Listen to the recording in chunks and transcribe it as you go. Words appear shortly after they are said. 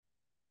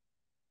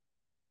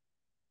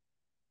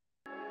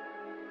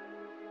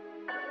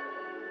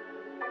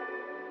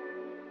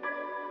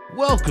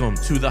Welcome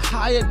to the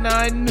High at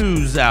 9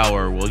 News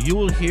Hour, where you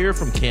will hear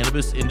from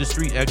cannabis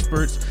industry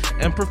experts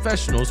and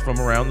professionals from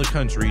around the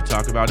country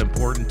talk about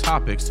important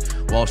topics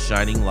while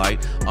shining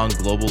light on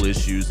global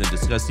issues and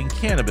discussing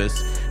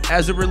cannabis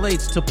as it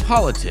relates to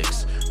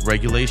politics,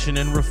 regulation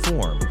and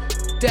reform,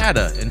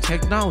 data and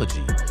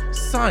technology,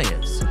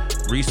 science,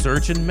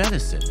 research and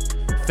medicine,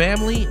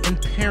 family and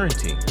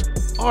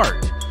parenting,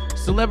 art,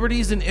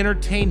 celebrities and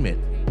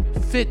entertainment,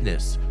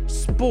 fitness,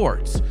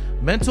 sports,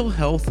 mental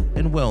health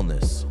and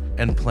wellness,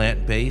 and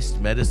plant-based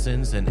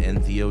medicines and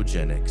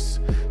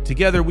entheogenics.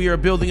 Together, we are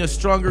building a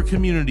stronger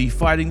community,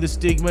 fighting the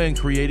stigma and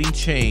creating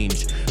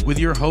change. With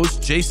your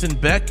hosts, Jason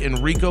Beck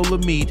and Rico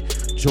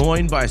Lamitte,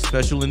 joined by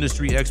special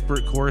industry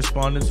expert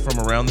correspondents from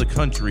around the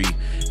country,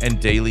 and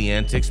daily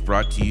antics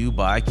brought to you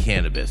by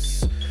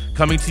Cannabis.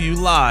 Coming to you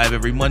live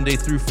every Monday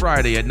through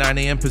Friday at 9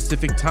 a.m.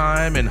 Pacific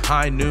Time and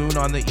high noon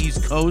on the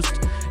East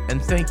Coast.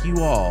 And thank you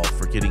all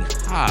for getting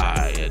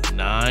high at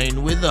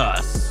 9 with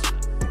us.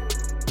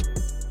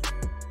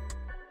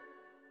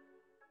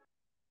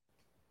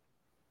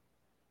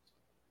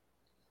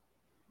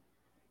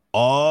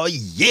 Oh,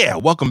 yeah.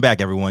 Welcome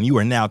back, everyone. You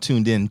are now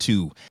tuned in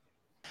to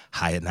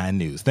High at 9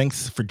 News.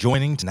 Thanks for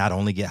joining to not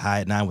only get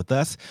High at 9 with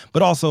us,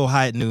 but also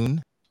High at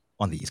Noon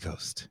on the East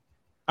Coast.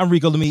 I'm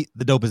Rico Lamitte,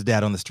 the dopest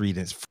dad on the street,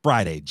 and it's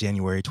Friday,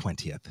 January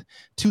 20th,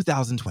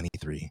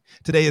 2023.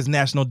 Today is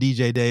National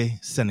DJ Day,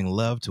 sending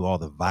love to all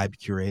the vibe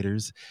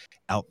curators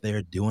out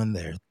there doing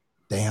their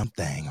damn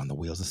thing on the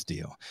wheels of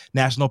steel.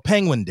 National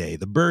Penguin Day,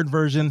 the bird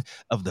version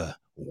of the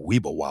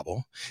Weeble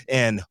Wobble,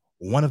 and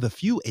one of the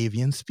few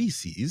avian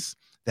species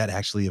that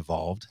actually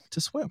evolved to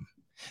swim.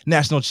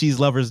 National Cheese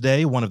Lovers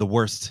Day, one of the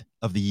worst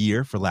of the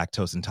year for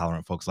lactose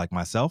intolerant folks like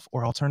myself,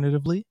 or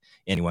alternatively,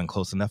 anyone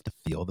close enough to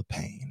feel the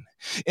pain.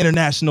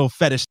 International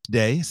Fetish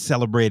Day,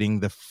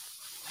 celebrating the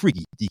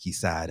freaky deaky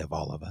side of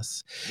all of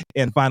us.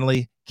 And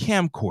finally,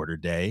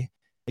 Camcorder Day,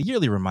 a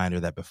yearly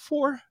reminder that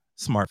before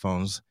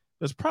smartphones,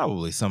 there's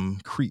probably some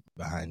creep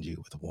behind you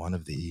with one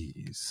of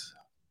these.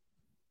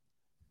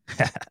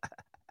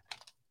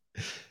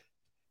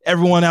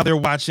 Everyone out there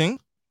watching,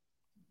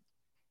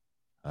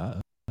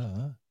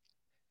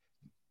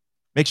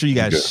 make sure you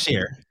guys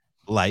share,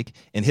 like,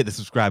 and hit the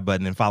subscribe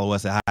button and follow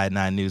us at High at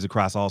 9 News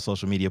across all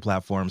social media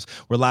platforms.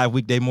 We're live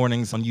weekday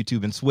mornings on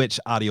YouTube and Switch,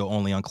 audio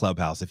only on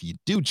Clubhouse. If you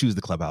do choose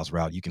the Clubhouse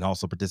route, you can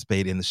also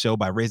participate in the show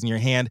by raising your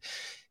hand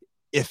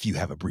if you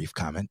have a brief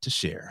comment to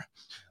share.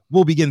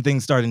 We'll be getting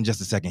things started in just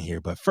a second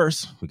here, but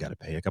first, we got to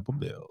pay a couple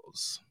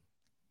bills.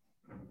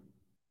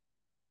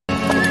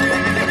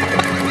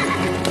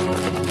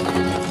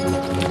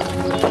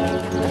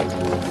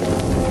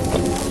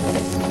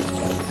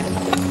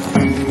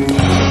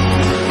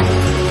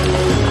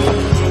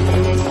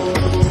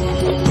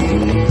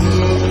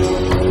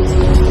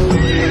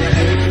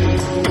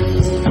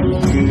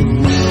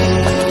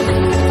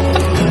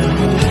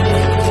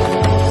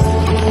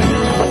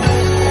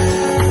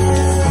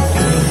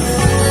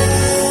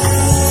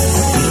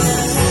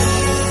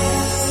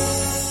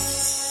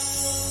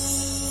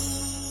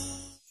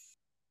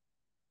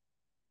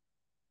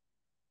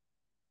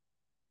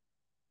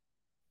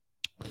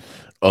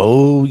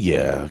 Oh,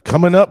 yeah.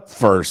 Coming up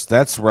first,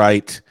 that's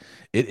right.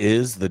 It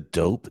is the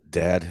dope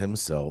dad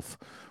himself.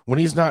 When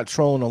he's not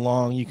trolling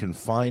along, you can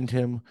find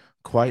him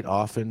quite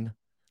often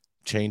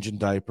changing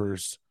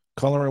diapers,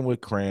 coloring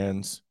with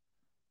crayons,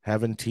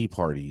 having tea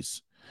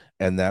parties.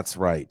 And that's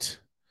right,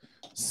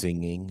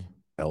 singing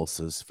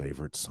Elsa's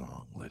favorite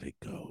song, Let It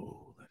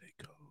Go, Let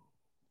It Go.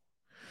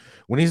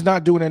 When he's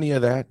not doing any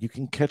of that, you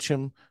can catch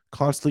him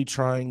constantly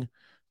trying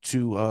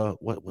to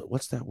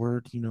what's that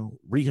word,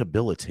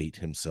 rehabilitate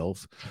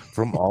himself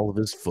from all of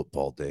his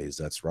football days.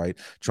 That's right,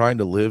 trying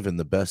to live in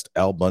the best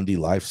Al Bundy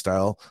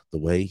lifestyle the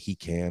way he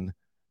can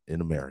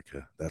in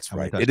America. That's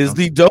right, it is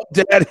the dope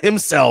dad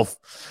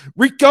himself,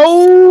 Rico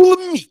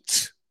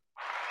Lamitte.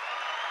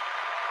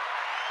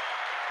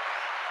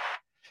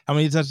 How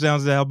many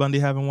touchdowns did Al Bundy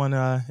have in one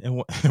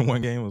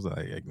game? It was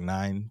like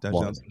 9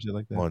 touchdowns, some shit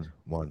like that.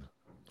 One.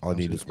 All I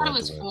need is one. It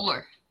was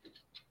 4.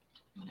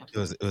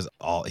 It was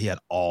all, he had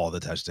all the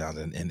touchdowns,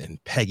 and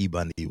Peggy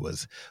Bundy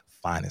was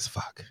fine as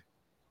fuck.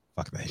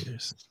 Fuck the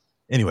haters.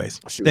 Anyways,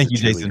 thank you,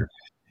 Jason.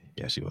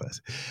 Yeah, she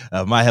was.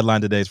 My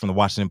headline today is from the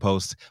Washington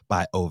Post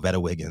by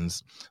Ovetta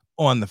Wiggins.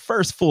 On the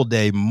first full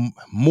day,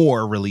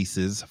 Moore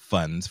releases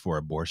funds for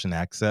abortion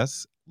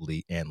access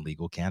and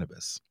legal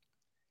cannabis.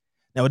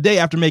 Now, a day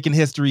after making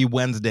history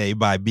Wednesday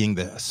by being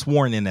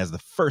sworn in as the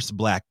first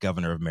Black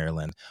governor of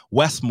Maryland,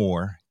 Wes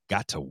Moore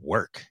got to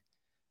work.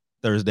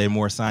 Thursday,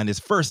 Moore signed his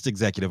first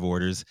executive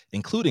orders,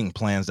 including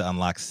plans to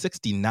unlock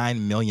 $69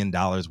 million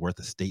worth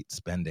of state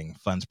spending,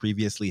 funds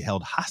previously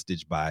held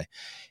hostage by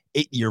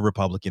 8-year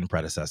Republican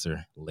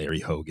predecessor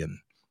Larry Hogan.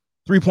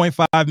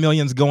 $3.5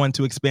 million is going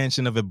to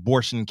expansion of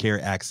abortion care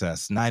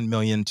access, $9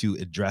 million to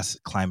address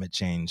climate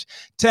change,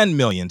 $10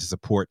 million to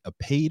support a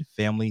paid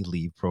family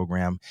leave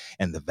program,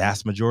 and the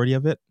vast majority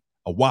of it,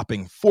 a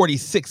whopping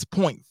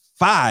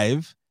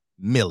 $46.5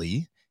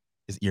 million,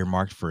 is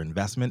earmarked for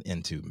investment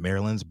into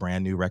Maryland's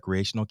brand new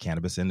recreational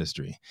cannabis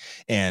industry,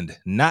 and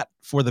not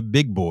for the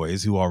big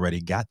boys who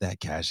already got that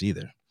cash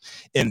either.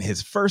 In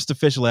his first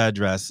official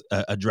address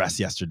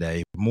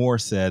yesterday, Moore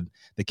said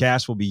the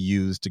cash will be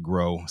used to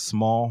grow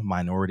small,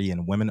 minority,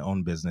 and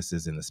women-owned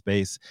businesses in the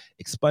space,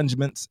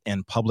 expungements,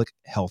 and public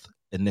health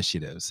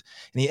initiatives.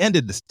 And he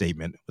ended the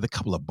statement with a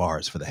couple of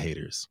bars for the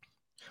haters.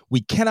 We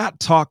cannot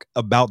talk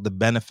about the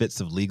benefits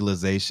of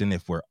legalization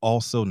if we're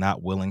also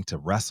not willing to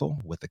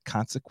wrestle with the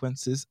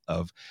consequences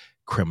of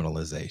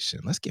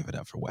criminalization. Let's give it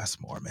up for Wes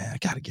Moore, man. I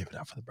got to give it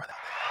up for the brother.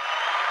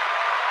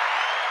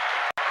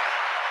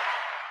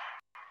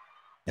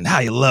 And how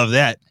you love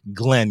that,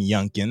 Glenn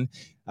Youngkin.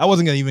 I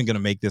wasn't even going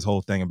to make this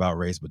whole thing about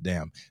race, but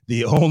damn,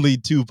 the only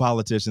two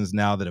politicians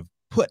now that have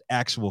put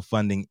actual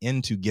funding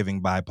into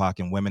giving BIPOC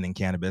and women in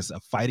cannabis a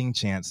fighting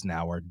chance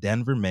now are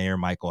Denver Mayor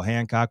Michael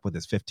Hancock with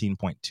his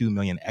 $15.2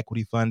 million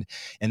equity fund,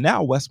 and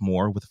now Wes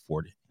Moore with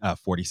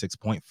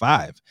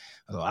 46.5.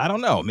 So I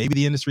don't know. Maybe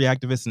the industry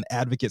activists and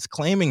advocates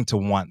claiming to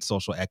want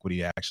social equity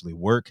to actually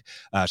work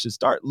should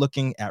start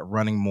looking at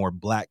running more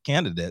Black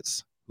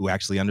candidates who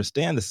actually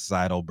understand the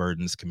societal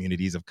burdens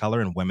communities of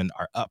color and women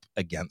are up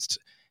against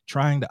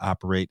trying to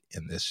operate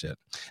in this shit.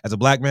 As a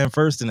Black man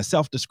first and a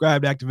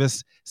self-described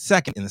activist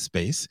second in the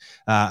space,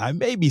 I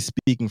may be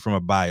speaking from a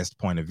biased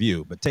point of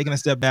view, but taking a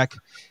step back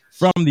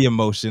from the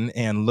emotion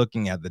and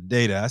looking at the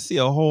data, I see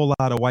a whole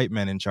lot of white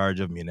men in charge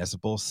of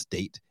municipal,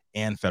 state,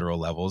 and federal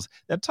levels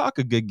that talk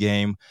a good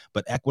game,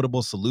 but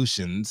equitable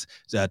solutions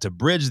to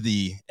bridge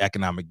the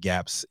economic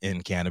gaps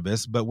in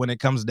cannabis. But when it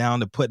comes down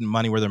to putting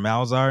money where their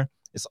mouths are,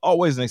 it's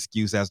always an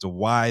excuse as to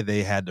why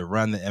they had to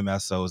run the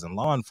MSOs and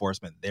law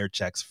enforcement their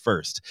checks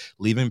first,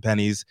 leaving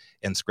pennies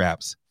and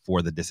scraps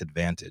for the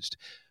disadvantaged.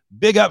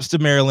 Big ups to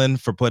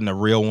Maryland for putting a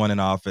real one in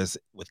office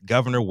with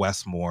Governor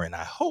Wes Moore, and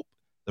I hope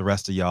the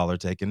rest of y'all are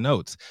taking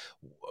notes.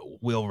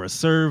 We'll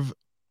reserve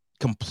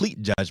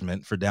complete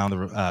judgment for down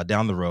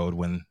the road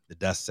when the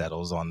dust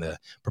settles on the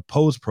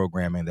proposed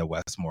programming that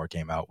Wes Moore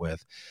came out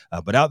with.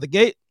 But out the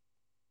gate,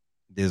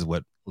 this is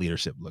what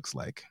leadership looks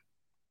like.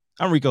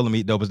 I'm Rico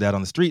Lamitte, dopest dad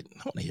on the street.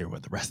 I want to hear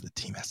what the rest of the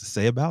team has to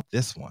say about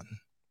this one.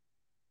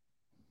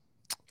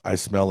 I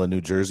smell a New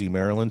Jersey,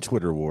 Maryland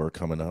Twitter war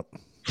coming up.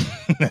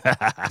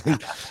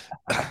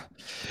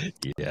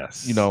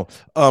 Yes. You know,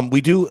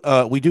 we do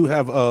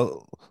have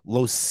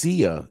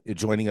Lucia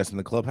joining us in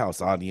the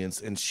Clubhouse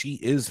audience, and she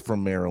is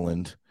from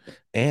Maryland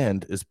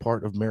and is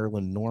part of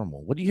Maryland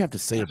Normal. What do you have to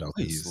say about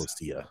this,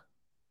 Lucia?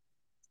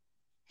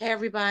 Hey,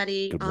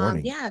 everybody. Good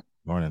morning.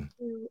 Morning.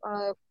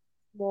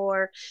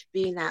 Moore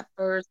being that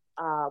first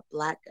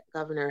Black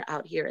governor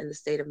out here in the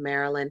state of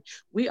Maryland.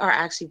 We are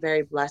actually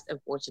very blessed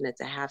and fortunate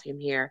to have him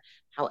here.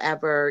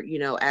 However, you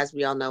know, as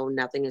we all know,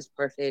 nothing is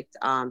perfect.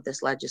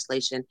 This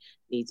legislation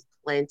needs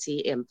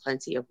plenty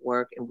of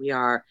work, and we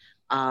are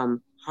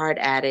hard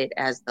at it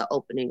as the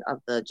opening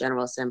of the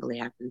General Assembly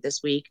happened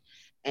this week.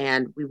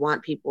 And we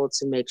want people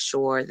to make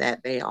sure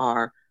that they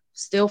are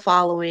still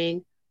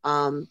following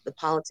the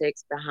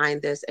politics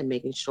behind this and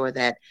making sure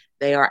that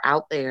they are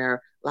out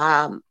there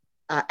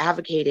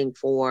advocating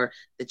for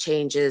the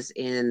changes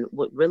in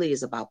what really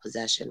is about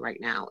possession right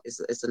now.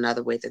 Is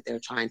another way that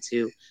they're trying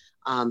to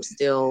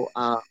still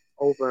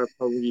over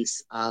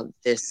police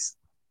this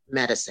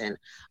medicine.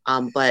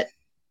 But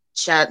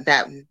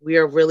that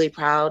we're really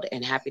proud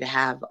and happy to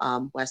have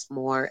Wes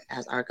Moore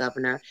as our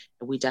governor,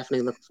 and we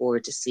definitely look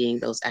forward to seeing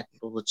those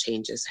equitable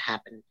changes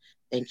happen.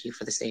 Thank you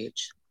for the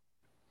stage.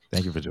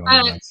 Thank you for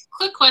joining us.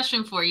 Quick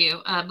question for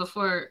you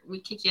before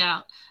we kick you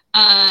out.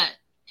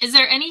 Is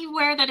there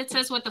anywhere that it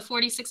says what the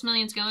 $46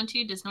 million is going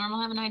to? Does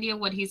Normal have an idea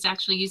what he's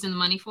actually using the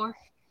money for?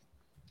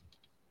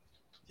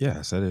 Yeah,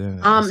 I said it.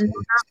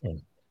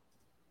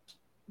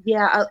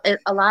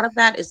 A lot of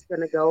that is going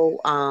to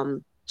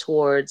go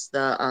towards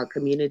the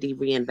community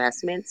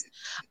reinvestments,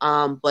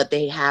 but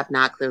they have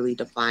not clearly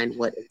defined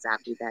what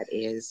exactly that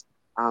is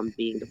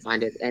being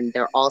defined as. And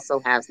there also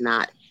has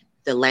not,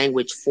 the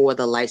language for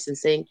the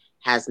licensing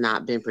has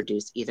not been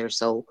produced either.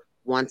 So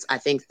once, I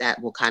think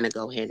that will kind of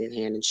go hand in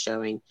hand in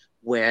showing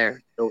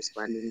where those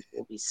fundings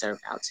will be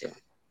served out to.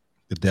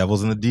 The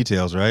devil's in the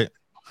details, right?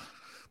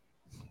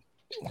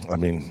 I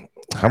mean,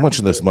 how much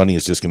of this money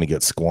is just going to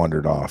get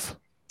squandered off?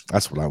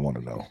 That's what I want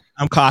to know.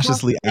 I'm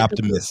cautiously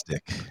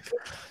optimistic.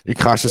 You're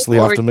cautiously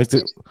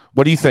optimistic?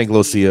 What do you think,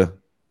 Lucia?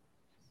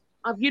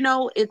 You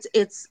know,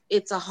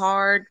 it's a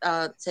hard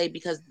say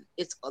because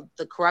it's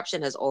the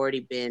corruption has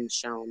already been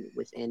shown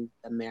within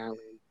the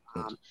Maryland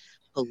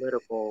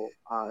political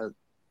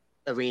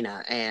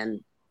arena,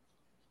 and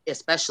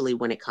especially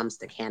when it comes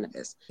to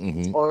cannabis. Mm-hmm.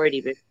 It's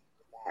already been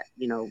that,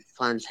 you know,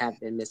 funds have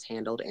been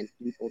mishandled and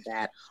people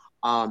that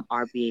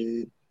are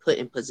being put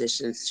in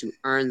positions to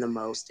earn the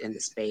most in the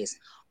space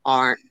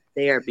aren't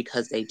there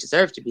because they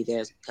deserve to be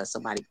there, because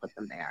somebody put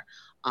them there.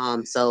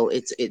 So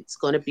it's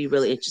going to be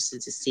really interesting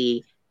to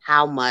see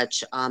how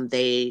much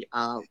they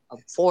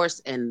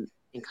force and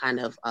kind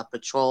of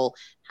patrol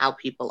how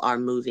people are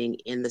moving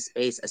in the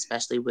space,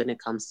 especially when it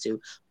comes to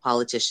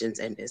politicians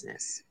and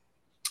business.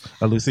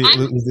 Lucy,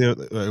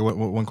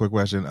 one quick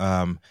question.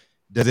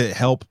 Does it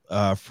help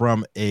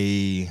from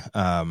a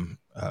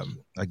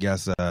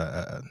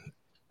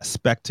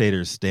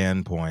spectator's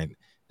standpoint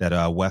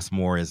that Wes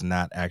Moore is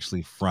not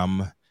actually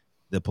from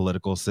the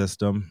political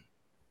system?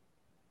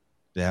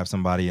 To have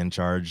somebody in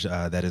charge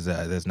that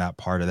is not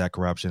part of that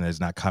corruption, that is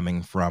not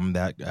coming from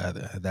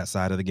that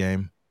side of the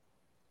game.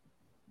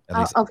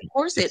 Of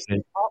course,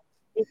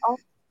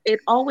 it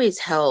always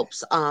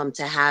helps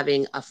to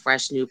having a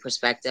fresh new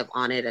perspective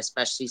on it,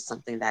 especially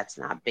something that's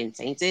not been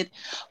tainted.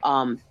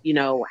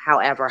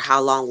 However,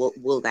 how long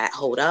will that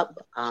hold up?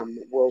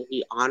 Will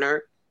we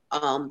honor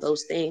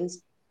those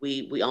things?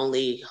 We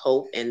only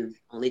hope, and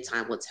only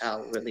time will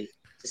tell really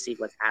to see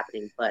what's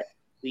happening. But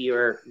we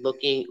are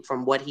looking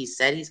from what he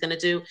said he's going to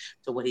do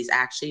to what he's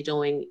actually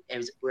doing,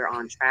 as we're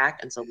on track.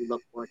 And so we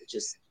look forward to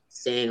just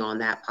staying on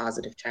that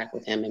positive track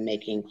with him and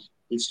making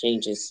these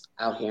changes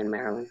out here in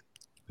Maryland.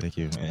 Thank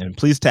you. And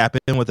please tap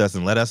in with us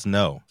and let us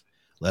know.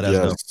 Let us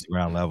know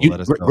ground level.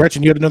 Let us know.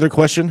 Gretchen, you had another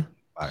question?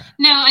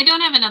 No, I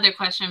don't have another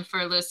question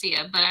for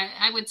Lucia, but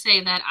I would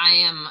say that I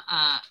am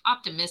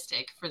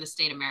optimistic for the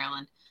state of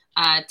Maryland.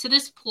 To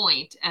this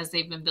point, as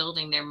they've been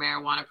building their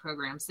marijuana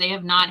programs, they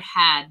have not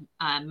had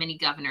many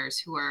governors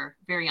who are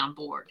very on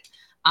board.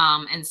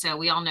 And so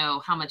we all know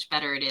how much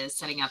better it is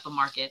setting up a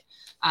market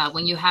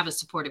when you have a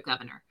supportive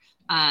governor.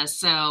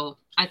 So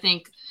I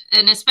think,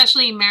 and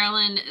especially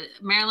Maryland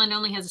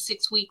only has a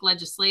 6-week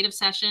legislative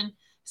session.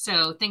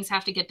 So things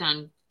have to get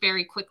done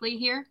very quickly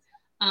here.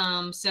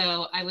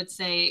 So I would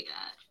say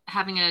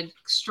having a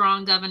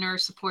strong governor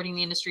supporting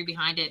the industry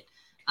behind it,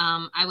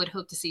 I would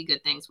hope to see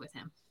good things with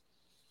him.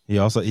 He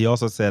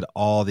also said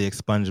all the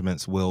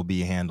expungements will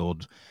be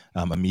handled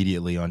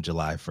immediately on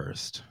July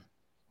 1st.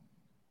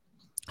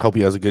 Hope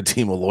he has a good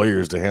team of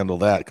lawyers to handle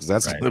that, because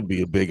that's going to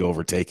be a big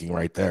overtaking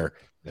right there.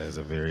 That is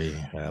a very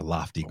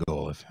lofty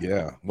goal.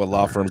 What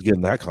law firm's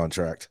getting that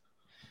contract?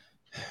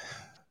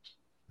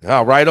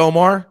 All right,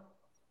 Omar.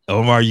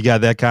 Omar, you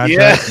got that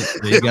contract?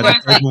 Yeah. You got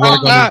that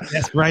paperwork on your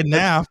desk right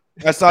now.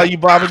 I saw you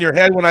bobbing your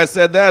head when I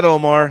said that,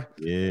 Omar.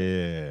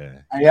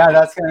 Yeah. Yeah,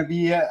 that's going to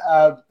be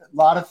a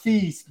lot of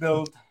fees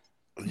billed.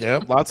 Yeah,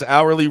 lots of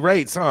hourly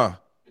rates, huh?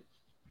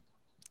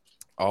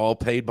 All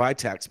paid by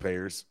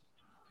taxpayers.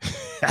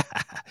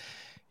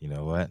 You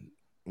know what?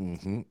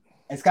 Mm-hmm.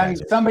 It's got to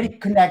be somebody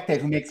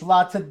connected who makes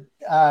lots of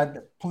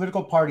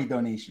political party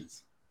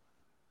donations.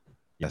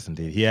 Yes,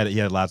 indeed. He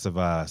had lots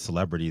of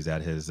celebrities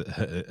at his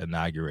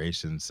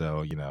inauguration.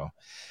 So,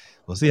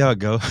 we'll see how it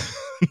goes.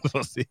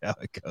 We'll see how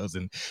it goes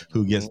and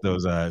who gets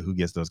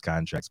those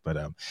contracts. But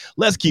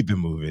let's keep it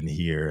moving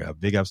here.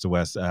 Big ups to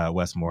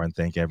Wes Moore, and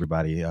thank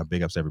everybody.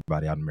 Big ups to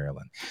everybody out in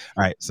Maryland.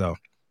 All right, so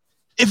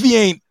if he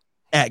ain't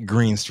at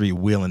Green Street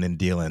wheeling and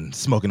dealing,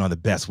 smoking on the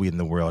best weed in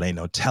the world, ain't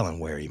no telling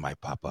where he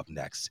might pop up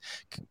next.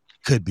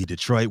 Could be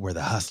Detroit, where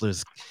the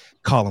hustlers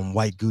call him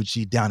White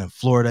Gucci, down in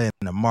Florida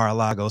in a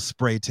Mar-a-Lago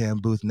spray tan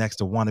booth next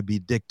to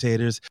wannabe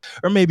dictators,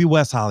 or maybe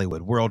West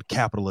Hollywood, world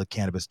capital of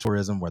cannabis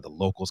tourism, where the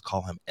locals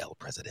call him El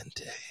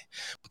Presidente.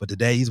 But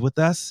today he's with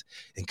us,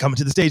 and coming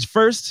to the stage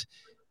first,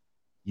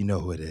 you know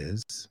who it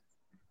is,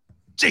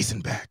 Jason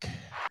Beck.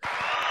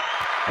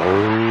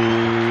 Oh,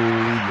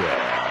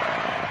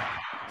 yeah.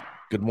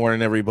 Good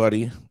morning,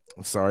 everybody.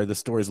 I'm sorry, the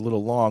story's a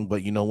little long,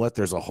 but you know what?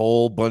 There's a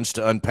whole bunch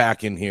to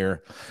unpack in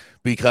here,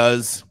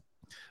 because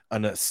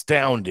an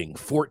astounding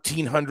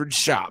 1,400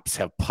 shops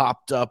have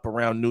popped up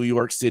around New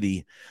York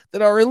City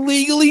that are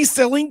illegally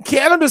selling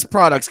cannabis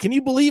products. Can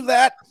you believe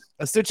that?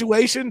 A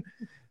situation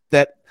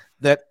that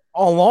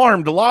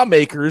alarmed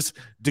lawmakers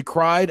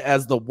decried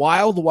as the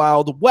wild,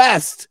 wild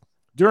west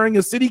during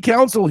a city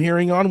council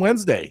hearing on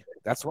Wednesday.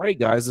 That's right,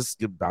 guys. This is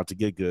about to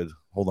get good.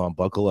 Hold on,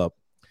 buckle up.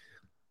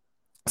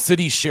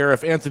 City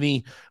Sheriff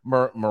Anthony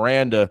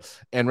Miranda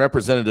and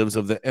representatives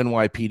of the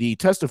NYPD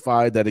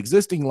testified that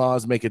existing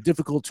laws make it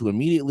difficult to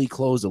immediately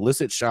close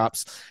illicit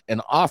shops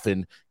and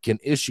often can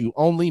issue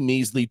only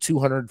measly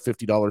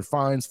 $250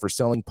 fines for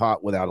selling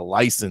pot without a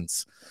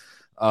license.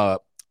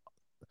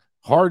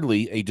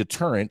 Hardly a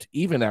deterrent,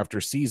 even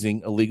after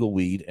seizing illegal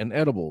weed and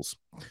edibles.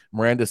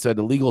 Miranda said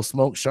illegal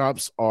smoke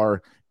shops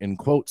are, in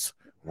quotes,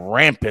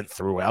 rampant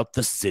throughout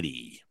the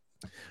city.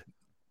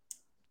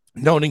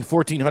 Noting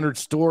 1,400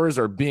 stores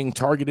are being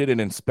targeted and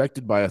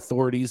inspected by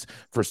authorities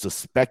for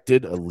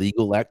suspected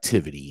illegal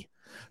activity.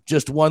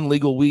 Just one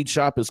legal weed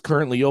shop is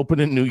currently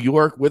open in New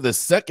York, with a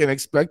second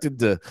expected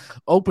to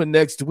open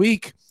next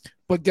week.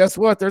 But guess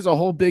what? There's a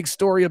whole big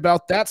story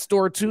about that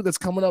store, too, that's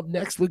coming up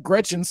next with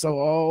Gretchen. So,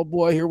 oh,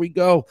 boy, here we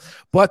go.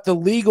 But the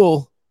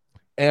legal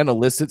and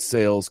illicit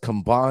sales,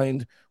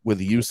 combined with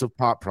the use of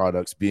pot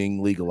products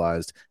being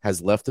legalized,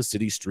 has left the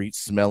city streets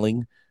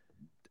smelling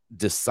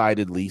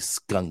decidedly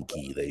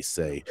skunky, they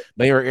say.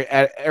 Mayor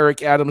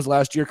Eric Adams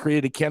last year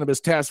created a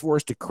cannabis task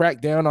force to crack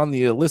down on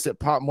the illicit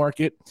pot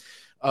market,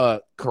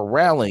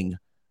 corralling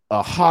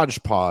a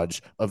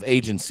hodgepodge of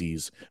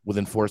agencies with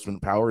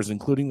enforcement powers,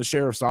 including the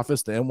Sheriff's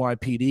Office, the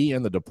NYPD,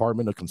 and the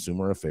Department of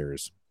Consumer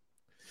Affairs.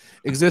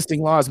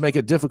 Existing laws make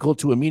it difficult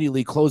to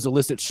immediately close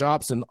illicit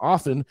shops and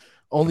often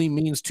only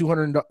means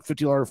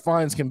 $250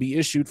 fines can be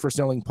issued for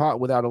selling pot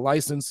without a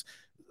license,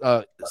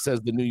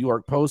 says the New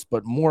York Post.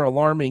 But more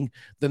alarming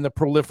than the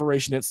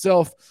proliferation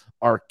itself,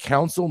 our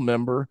council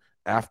member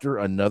after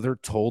another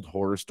told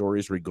horror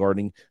stories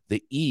regarding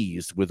the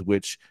ease with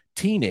which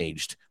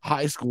teenaged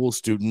high school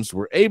students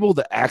were able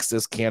to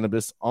access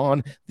cannabis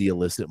on the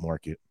illicit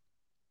market.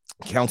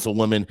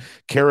 Councilwoman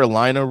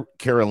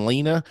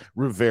Carolina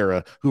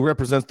Rivera, who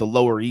represents the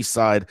Lower East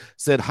Side,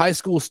 said high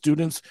school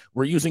students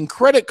were using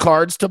credit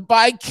cards to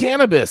buy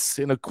cannabis.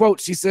 In a quote,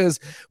 she says,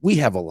 "We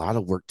have a lot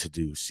of work to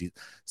do," she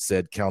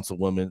said.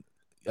 Councilwoman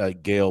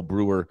Gail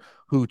Brewer,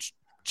 who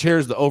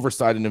chairs the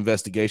Oversight and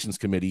Investigations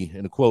Committee,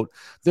 in a quote,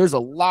 "There's a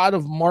lot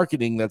of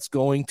marketing that's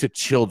going to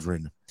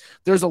children.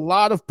 There's a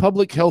lot of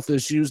public health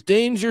issues,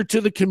 danger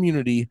to the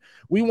community.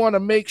 We want to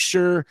make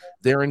sure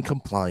they're in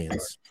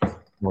compliance,"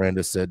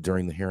 Miranda said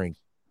during the hearing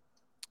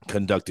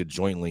conducted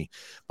jointly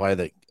by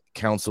the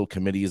Council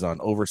Committees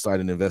on Oversight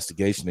and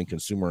Investigation and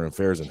Consumer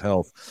Affairs and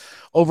Health.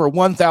 Over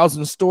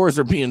 1,000 stores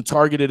are being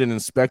targeted and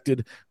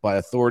inspected by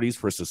authorities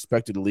for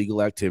suspected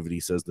illegal activity,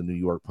 says the New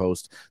York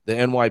Post. The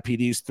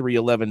NYPD's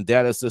 311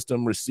 data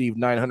system received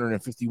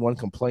 951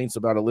 complaints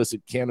about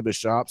illicit cannabis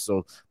shops,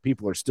 so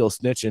people are still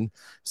snitching,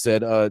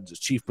 said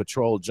Chief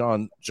Patrol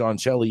John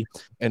Chelly.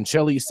 And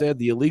Chelly said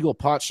the illegal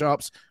pot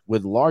shops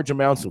with large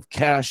amounts of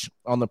cash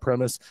on the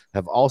premise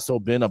have also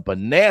been a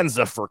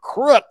bonanza for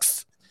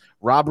crooks.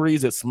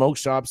 Robberies at smoke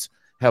shops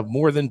have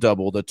more than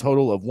doubled. A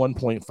total of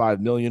 $1.5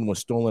 million was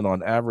stolen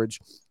on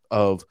average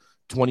of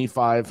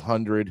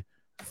 2,500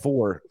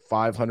 for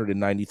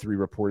 593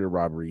 reported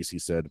robberies, he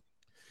said.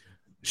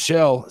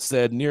 Shell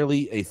said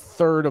nearly a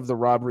third of the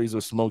robberies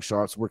of smoke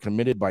shops were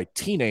committed by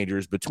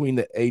teenagers between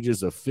the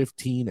ages of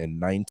 15 and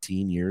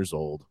 19 years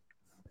old.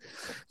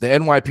 The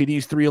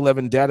NYPD's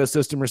 311 data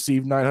system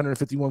received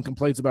 951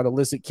 complaints about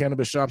illicit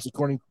cannabis shops,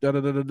 according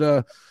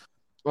to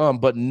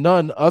but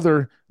none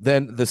other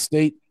than the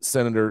state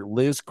senator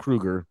Liz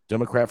Krueger,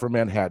 Democrat from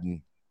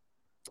Manhattan,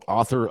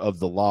 author of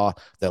the law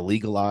that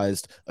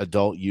legalized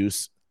adult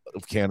use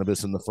of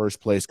cannabis in the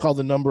first place, called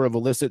the number of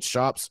illicit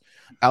shops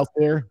out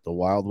there the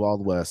Wild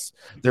Wild West.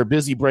 They're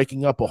busy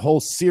breaking up a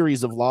whole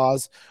series of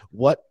laws.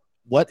 What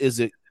is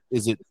it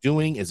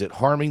doing? Is it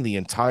harming the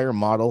entire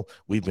model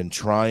we've been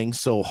trying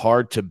so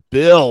hard to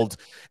build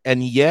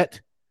and yet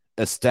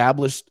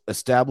established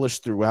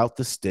throughout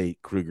the state,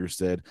 Krueger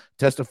said,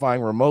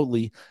 testifying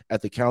remotely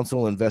at the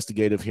council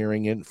investigative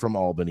hearing from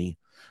Albany.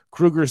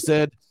 Krueger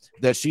said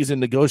that she's in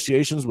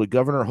negotiations with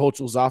Governor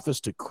Hochul's office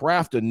to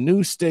craft a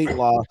new state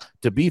law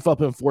to beef up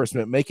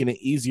enforcement, making it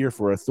easier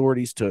for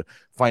authorities to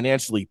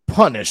financially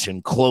punish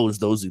and close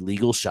those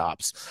illegal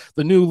shops.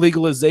 The new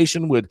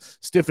legalization would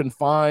stiffen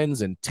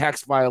fines and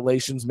tax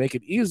violations, make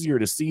it easier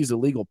to seize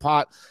illegal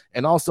pot,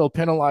 and also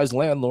penalize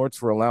landlords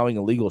for allowing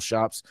illegal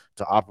shops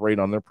to operate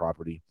on their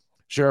property.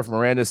 Sheriff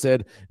Miranda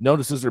said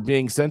notices are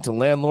being sent to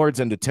landlords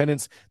and to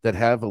tenants that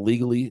have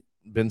illegally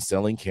been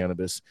selling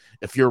cannabis.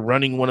 If you're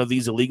running one of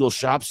these illegal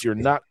shops, you're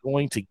not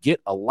going to get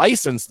a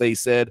license, they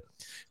said,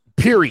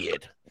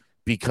 period,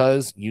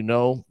 because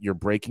you're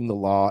breaking the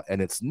law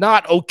and it's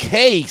not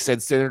okay,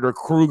 said Senator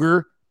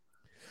Krueger.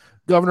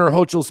 Governor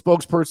Hochul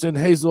spokesperson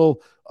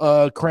Hazel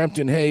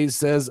Crampton Hayes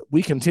says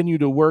we continue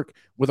to work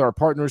with our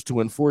partners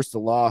to enforce the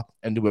law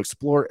and to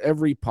explore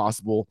every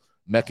possible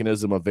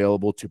mechanism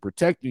available to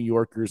protect New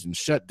Yorkers and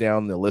shut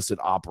down the illicit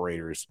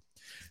operators.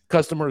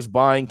 Customers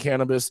buying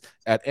cannabis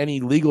at any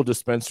legal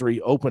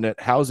dispensary open at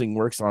Housing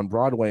Works on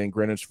Broadway in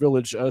Greenwich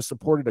Village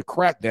supported a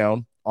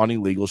crackdown on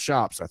illegal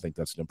shops. I think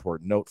that's an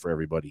important note for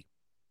everybody.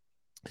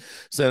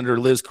 Senator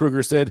Liz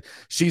Krueger said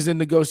she's in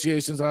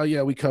negotiations. Oh,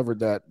 yeah, we covered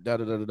that. I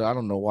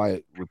don't know why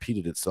it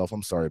repeated itself.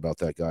 I'm sorry about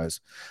that, guys.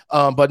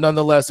 But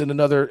nonetheless, in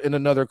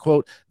another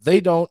quote,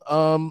 they don't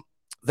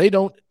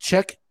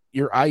check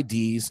your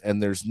IDs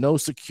and there's no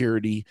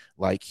security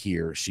like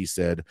here, she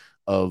said,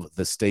 of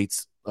the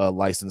state's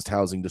licensed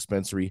housing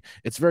dispensary.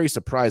 It's very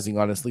surprising,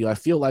 honestly. I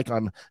feel like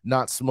I'm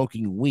not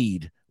smoking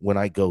weed when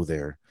I go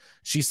there.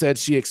 She said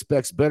she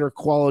expects better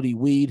quality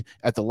weed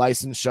at the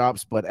licensed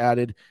shops, but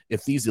added,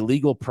 if these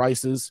illegal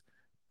prices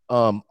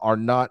if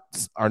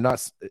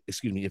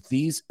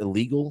these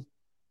illegal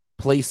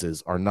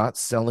places are not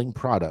selling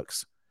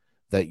products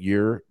that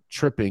you're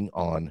tripping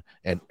on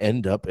and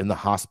end up in the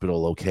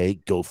hospital, okay,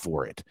 go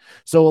for it.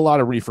 So a lot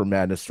of reefer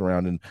madness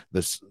surrounding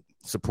this,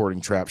 supporting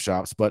trap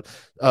shops, but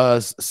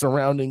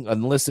surrounding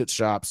illicit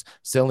shops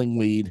selling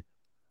weed,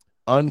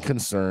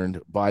 unconcerned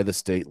by the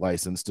state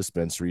licensed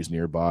dispensaries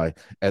nearby.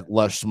 At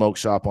Lush Smoke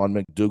Shop on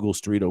McDougal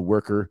Street, a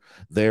worker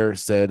there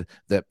said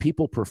that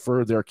people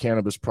prefer their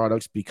cannabis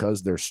products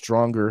because they're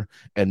stronger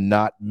and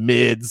not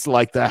mids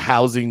like the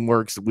Housing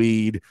Works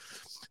weed.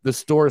 The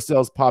store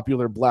sells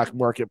popular black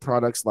market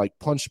products like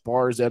punch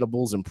bars,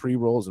 edibles, and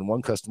pre-rolls. And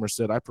one customer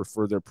said, I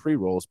prefer their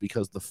pre-rolls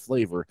because the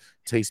flavor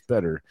tastes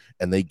better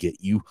and they get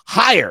you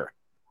higher.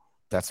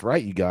 That's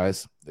right, you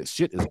guys. This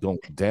shit is going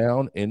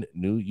down in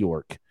New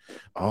York.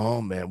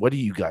 Oh, man. What do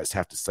you guys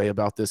have to say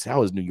about this?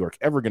 How is New York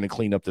ever going to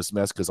clean up this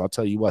mess? Because I'll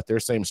tell you what, their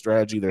same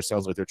strategy, there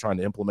sounds like they're trying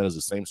to implement is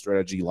the same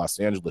strategy Los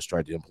Angeles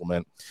tried to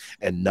implement,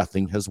 and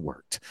nothing has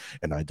worked.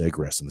 And I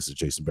digress. And this is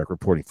Jason Beck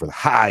reporting for the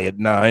High at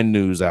 9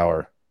 News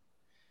Hour.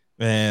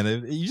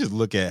 Man, you just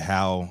look at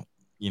how,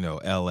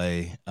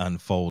 LA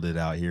unfolded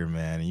out here,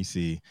 man. And you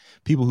see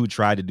people who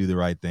try to do the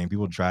right thing.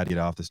 People try to get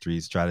off the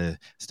streets, try to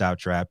stop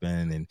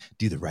trapping and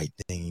do the right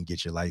thing and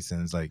get your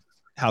license. Like,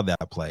 how'd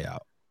that play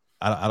out?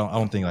 I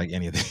don't think like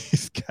any of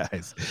these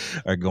guys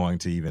are going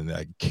to even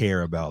like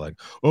care about like,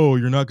 oh,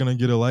 you're not going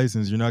to get a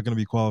license. You're not going to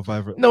be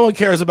qualified for. No one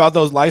cares about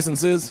those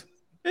licenses.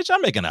 Bitch,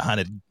 I'm making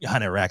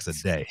 100 racks a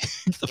day.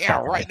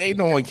 Yeah, right. They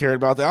no one cared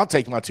about that. I'll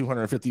take my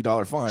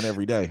 $250 fine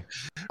every day,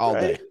 all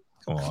day.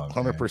 Come on,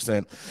 100%.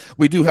 Man.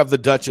 We do have the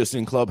Duchess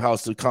in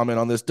Clubhouse to comment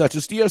on this.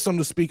 Duchess, do you have something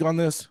to speak on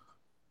this?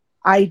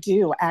 I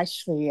do.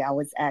 Actually, I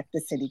was at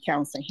the city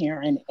council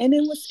hearing, and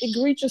it was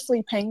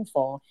egregiously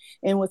painful.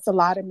 It was a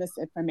lot of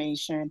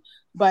misinformation.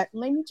 But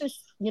let me just,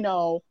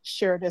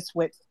 share this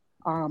with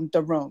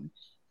the room.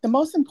 The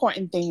most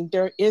important thing,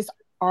 there is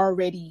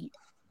already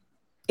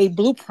a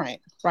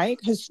blueprint, right?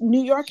 Because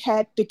New York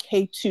had the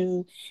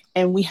K2,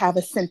 and we have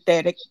a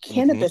synthetic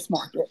cannabis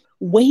market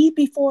way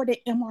before the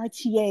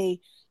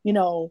MRTA,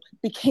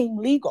 became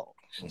legal.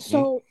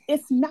 So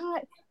it's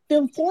not. The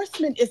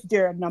enforcement is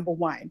there, number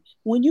one.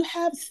 When you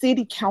have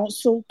city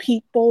council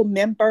people,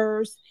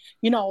 members,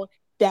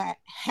 that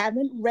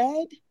haven't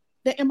read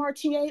the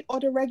MRTA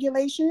or the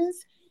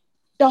regulations,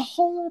 the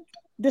whole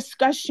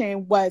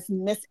discussion was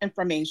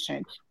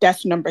misinformation.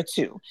 That's number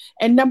two.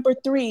 And number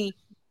three,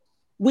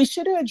 we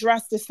should have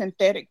addressed the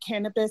synthetic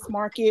cannabis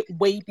market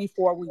way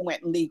before we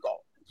went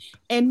legal.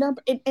 And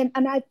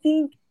I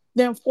think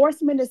the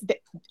enforcement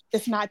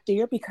is not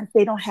there because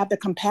they don't have the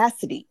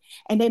capacity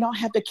and they don't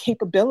have the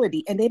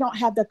capability and they don't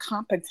have the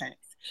competence.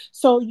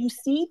 So you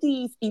see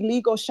these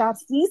illegal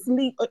shops, these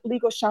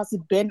illegal shops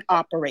have been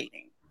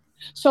operating.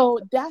 So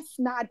that's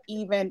not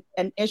even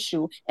an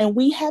issue. And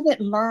we haven't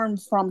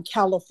learned from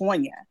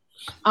California.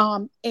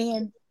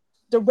 And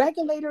the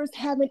regulators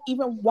haven't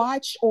even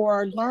watched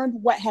or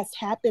learned what has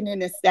happened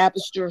in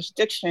established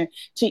jurisdiction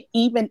to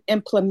even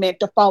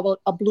to follow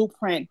a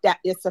blueprint that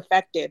is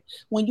effective.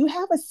 When you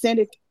have a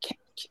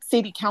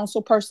city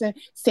council person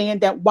saying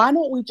that, why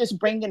don't we just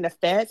bring in the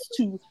feds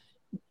to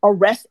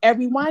arrest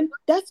everyone?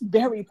 That's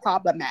very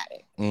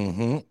problematic.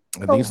 And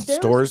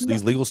So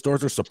these legal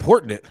stores are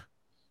supporting it.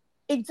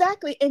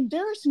 Exactly. And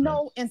there's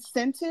no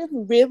incentive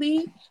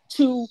really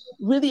to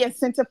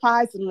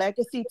incentivize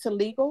legacy to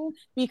legal,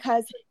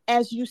 because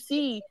as you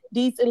see,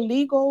 these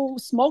illegal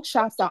smoke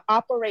shops are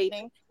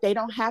operating. They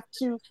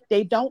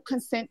don't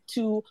consent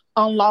to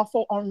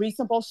unlawful,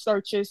 unreasonable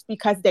searches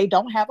because they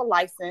don't have a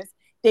license.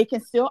 They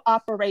can still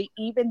operate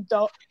even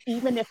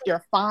if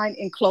they're fined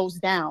and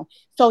closed down.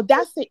 So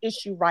that's the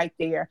issue right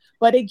there.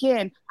 But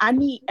again, I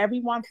need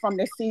everyone from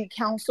the city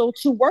council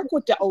to work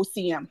with the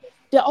OCM.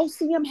 The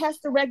OCM has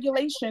the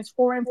regulations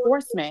for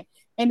enforcement,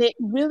 and it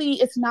really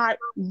is not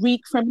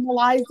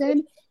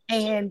recriminalizing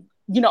and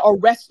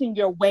arresting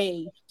your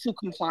way to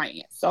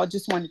compliance. So I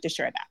just wanted to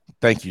share that.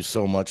 Thank you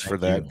so much for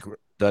that,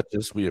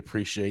 Duchess. We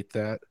appreciate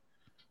that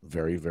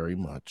very, very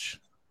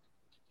much.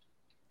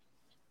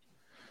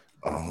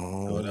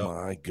 Oh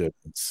my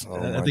goodness!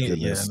 I think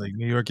like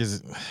New York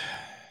is a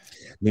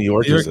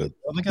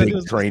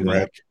big train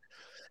wreck.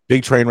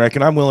 Big train wreck,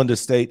 and I'm willing to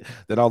state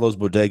that all those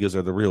bodegas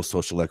are the real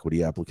social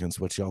equity applicants.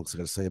 What y'all got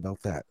to say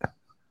about that?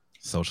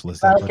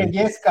 Socialist equity.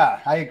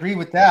 I agree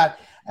with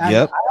that. And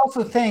I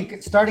also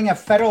think starting a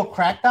federal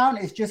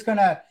crackdown is just going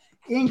to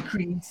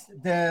increase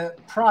the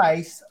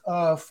price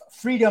of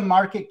freedom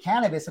market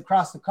cannabis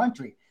across the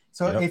country.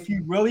 So if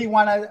you really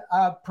want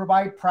to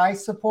provide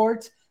price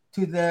support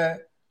to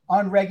the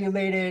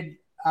unregulated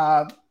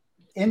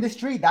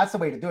industry, that's the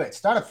way to do it.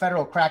 Start a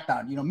federal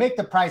crackdown. Make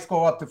the price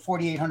go up to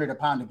 $4,800 a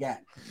pound again.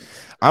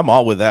 I'm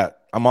all with that.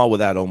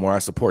 Omar. I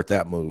support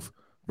that move.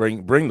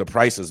 Bring the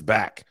prices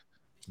back.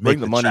 Bring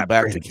the money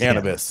back to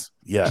cannabis.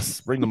 Yes,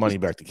 bring the money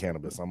back to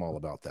cannabis. I'm all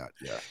about that.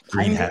 Yeah.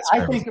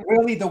 I think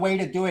really the way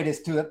to do it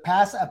is to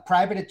pass a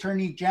private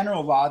attorney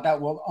general law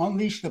that will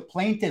unleash the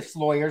plaintiffs'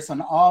 lawyers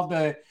on all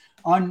the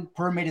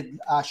unpermitted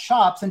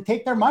shops and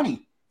take their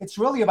money. It's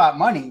really about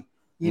money.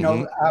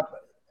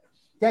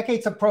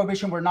 Decades of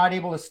prohibition were not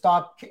able to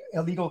stop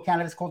illegal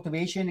cannabis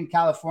cultivation in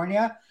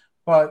California,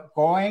 but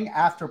going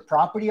after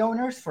property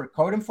owners for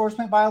code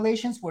enforcement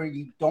violations where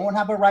you don't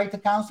have a right to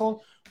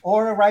counsel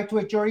or a right to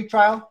a jury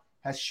trial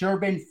has sure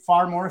been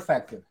far more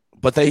effective.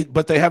 But they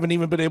haven't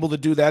even been able to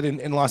do that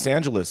in Los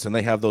Angeles, and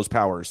they have those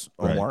powers,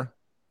 Omar.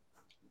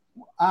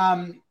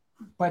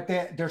 But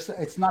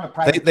it's not a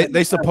private.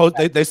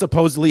 They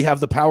supposedly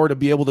have the power to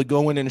be able to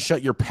go in and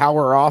shut your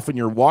power off and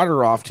your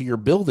water off to your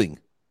building.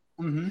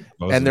 And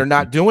they're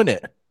not doing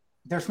it.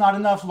 There's not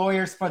enough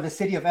lawyers for the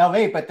city of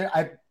LA, but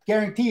I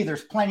guarantee you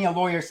there's plenty of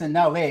lawyers in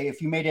LA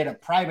if you made it a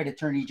private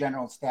attorney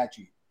general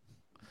statute.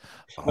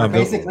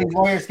 Basically,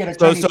 lawyers get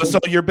a so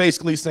you're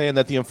basically saying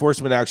that the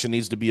enforcement action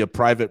needs to be a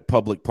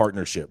private-public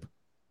partnership.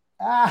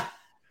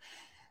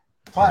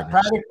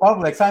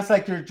 Private-public sounds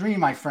like your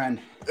dream, my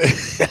friend.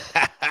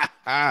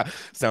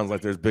 Sounds like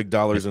there's big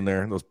dollars in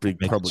there. Those big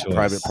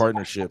public-private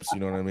partnerships. You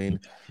know what I mean?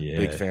 Yeah.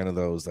 Big fan of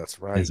those. That's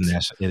right.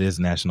 It is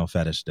National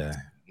Fetish Day.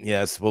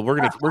 Yes. Well, we're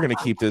gonna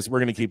keep this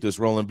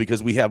rolling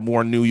because we have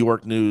more New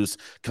York news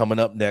coming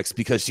up next.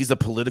 Because she's a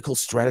political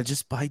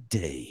strategist by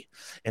day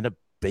and a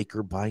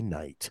baker by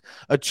night,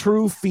 a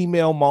true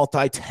female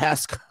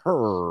multitasker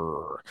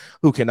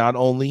who can not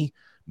only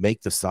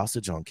make the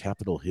sausage on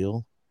Capitol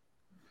Hill,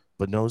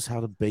 but knows how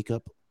to bake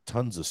up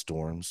tons of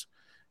storms,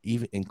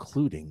 even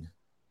including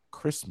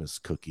Christmas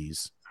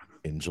cookies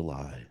in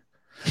July.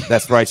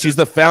 That's right. She's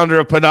the founder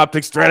of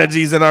Panoptic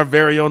Strategies and our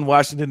very own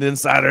Washington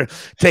Insider.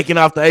 Taking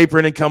off the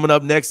apron and coming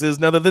up next is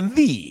none other than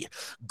the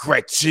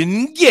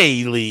Gretchen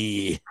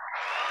Gailey.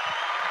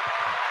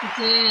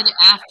 Good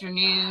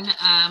afternoon.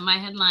 My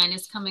headline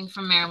is coming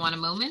from Marijuana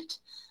Moment,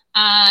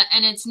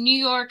 and it's New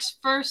York's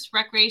first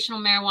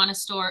recreational marijuana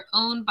store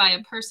owned by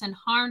a person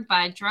harmed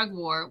by a drug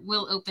war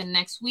will open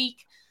next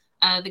week,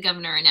 the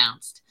governor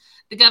announced.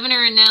 The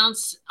governor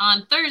announced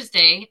on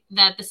Thursday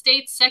that the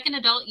state's second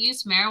adult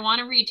use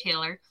marijuana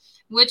retailer,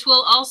 which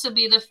will also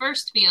be the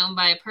first to be owned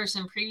by a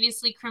person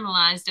previously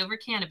criminalized over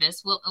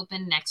cannabis, will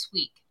open next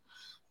week.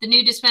 The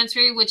new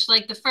dispensary, which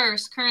like the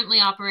first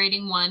currently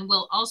operating one,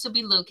 will also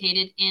be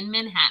located in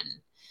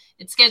Manhattan.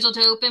 It's scheduled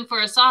to open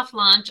for a soft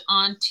launch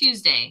on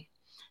Tuesday.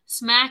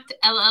 Smacked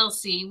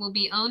LLC will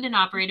be owned and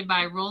operated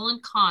by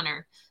Roland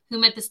Connor, who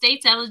met the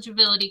state's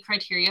eligibility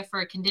criteria for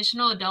a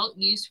conditional adult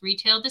use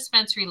retail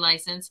dispensary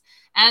license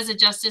as a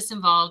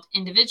justice-involved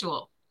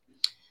individual.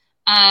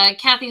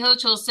 Kathy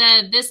Hochul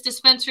said, "This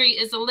dispensary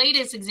is the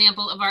latest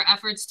example of our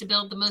efforts to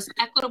build the most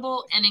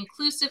equitable and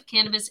inclusive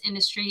cannabis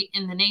industry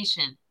in the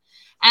nation.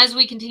 As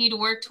we continue to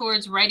work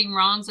towards righting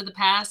wrongs of the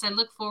past, I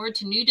look forward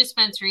to new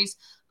dispensaries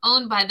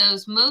owned by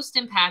those most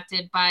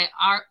impacted by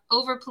our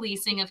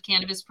over-policing of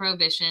cannabis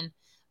prohibition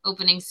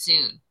opening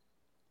soon."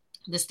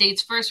 The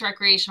state's first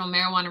recreational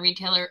marijuana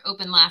retailer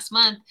opened last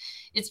month.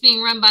 It's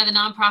being run by the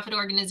nonprofit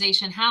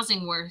organization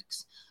Housing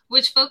Works,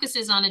 which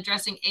focuses on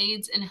addressing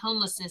AIDS and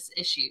homelessness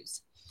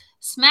issues.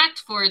 Smacked,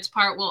 for its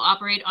part, will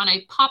operate on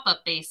a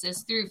pop-up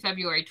basis through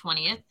February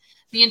 20th.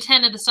 The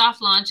intent of the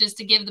soft launch is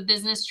to give the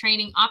business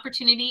training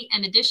opportunity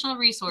and additional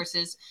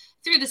resources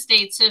through the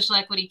state's Social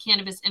Equity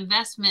Cannabis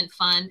Investment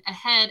Fund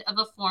ahead of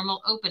a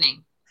formal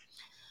opening.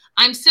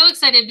 "I'm so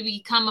excited to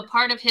become a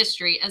part of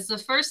history as the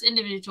first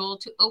individual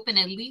to open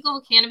a legal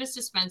cannabis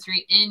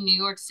dispensary in New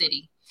York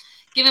City.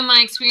 Given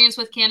my experience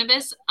with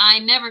cannabis, I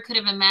never could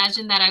have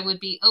imagined that I would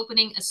be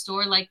opening a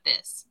store like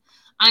this.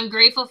 I'm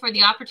grateful for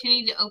the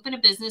opportunity to open a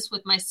business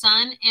with my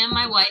son and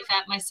my wife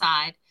at my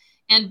side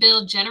and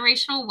build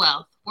generational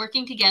wealth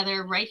working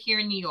together right here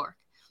in New York.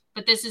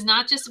 But this is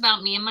not just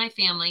about me and my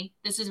family.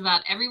 This is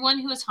about everyone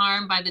who is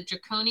harmed by the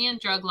draconian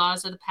drug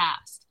laws of the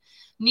past.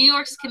 New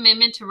York's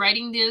commitment to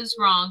righting those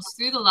wrongs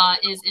through the law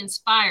is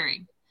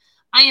inspiring.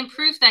 I am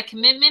proof that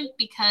commitment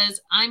because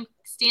I'm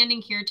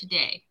standing here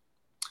today."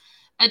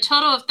 A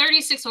total of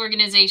 36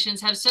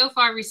 organizations have so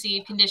far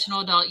received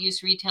conditional adult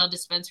use retail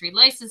dispensary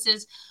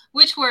licenses,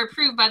 which were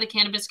approved by the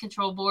Cannabis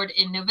Control Board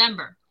in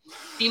November.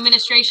 The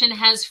administration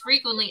has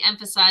frequently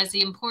emphasized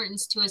the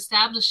importance to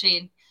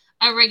establishing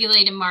a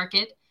regulated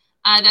market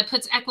that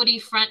puts equity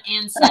front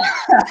and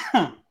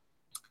center.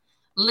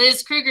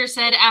 Liz Kruger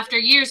said, "After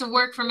years of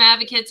work from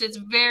advocates, it's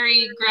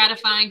very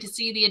gratifying to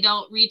see the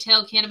adult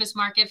retail cannabis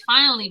market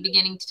finally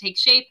beginning to take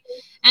shape,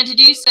 and to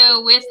do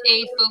so with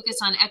a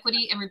focus on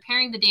equity and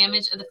repairing the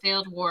damage of the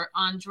failed war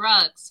on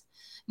drugs.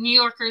 New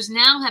Yorkers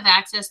now have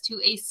access to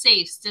a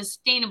safe,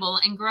 sustainable,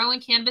 and growing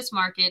cannabis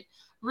market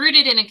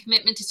rooted in a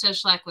commitment to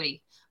social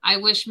equity. I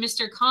wish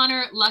Mr.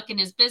 Connor luck in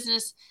his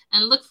business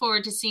and look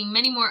forward to seeing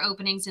many more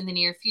openings in the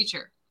near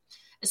future."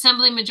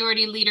 Assembly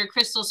Majority Leader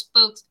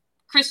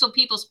Crystal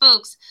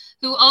Peoples-Spokes,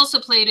 who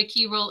also played a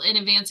key role in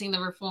advancing the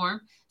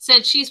reform,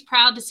 said she's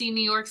proud to see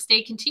New York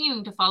State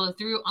continuing to follow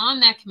through on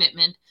that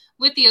commitment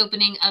with the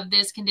opening of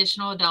this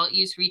conditional adult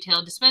use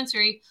retail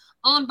dispensary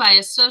owned by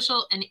a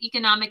social and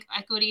economic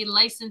equity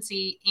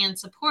licensee and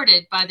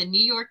supported by the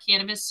New York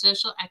Cannabis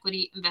Social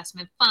Equity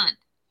Investment Fund.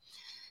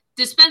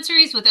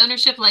 Dispensaries with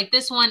ownership like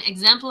this one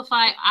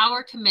exemplify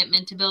our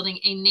commitment to building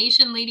a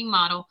nation-leading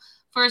model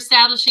for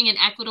establishing an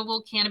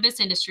equitable cannabis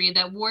industry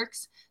that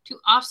works to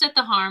offset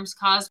the harms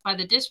caused by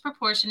the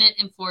disproportionate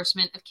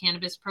enforcement of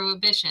cannabis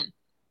prohibition.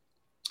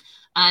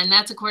 And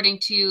that's according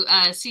to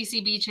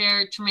CCB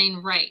Chair Tremaine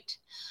Wright.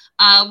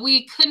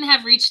 We couldn't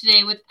have reached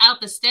today without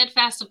the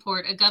steadfast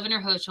support of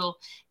Governor Hochul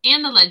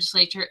and the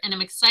legislature, and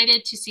I'm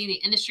excited to see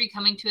the industry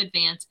coming to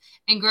advance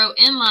and grow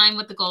in line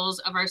with the goals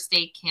of our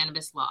state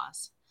cannabis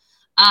laws.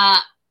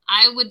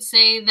 I would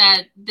say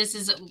that this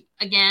is,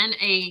 again,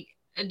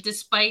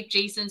 despite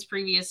Jason's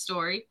previous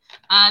story,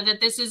 that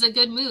this is a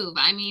good move.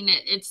 I mean,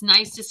 it's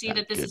nice to see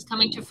that this is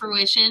coming to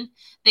fruition.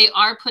 They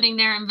are putting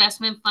their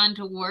investment fund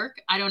to work.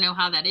 I don't know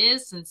how that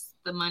is, since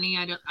the money.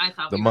 I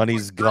thought the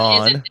money's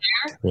gone. Is it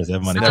there? Where's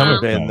that money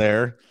Never been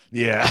there.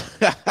 Yeah.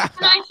 Can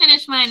I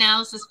finish my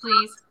analysis,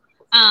 please?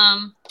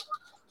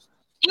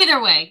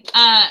 Either way,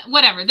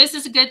 whatever. This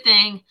is a good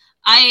thing.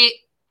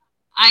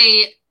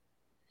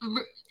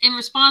 In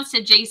response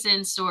to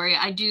Jason's story,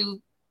 I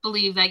do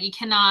believe that you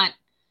cannot.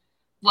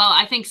 Well,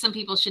 I think some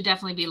people should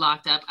definitely be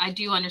locked up. I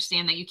do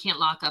understand that you can't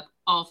lock up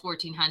all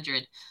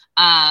 1,400,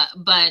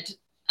 but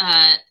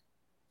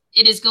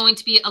it is going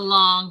to be a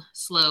long,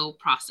 slow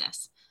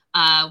process.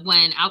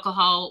 When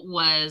alcohol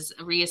was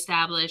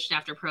reestablished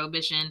after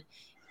Prohibition,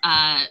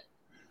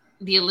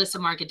 the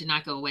illicit market did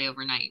not go away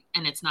overnight,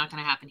 and it's not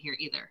going to happen here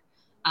either.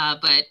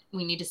 But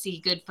we need to see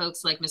good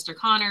folks like Mr.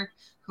 Connor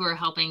who are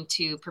helping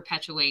to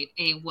perpetuate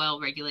a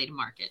well-regulated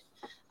market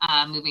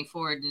moving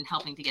forward and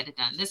helping to get it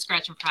done. This is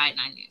Gretchen for Hyatt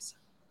 9 News.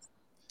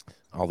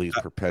 All these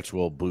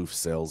perpetual booth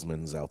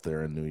salesmen out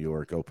there in New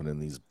York opening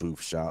these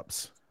booth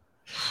shops.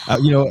 I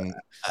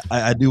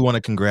do want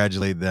to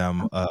congratulate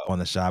them on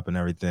the shop and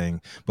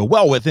everything, but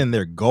well within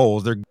their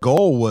goals. Their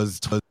goal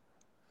was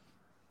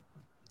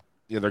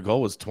their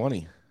goal was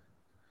 20.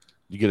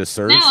 You get a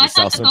surge, no, I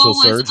thought the goal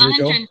was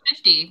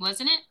 150, Rico?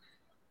 Wasn't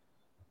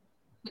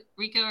it?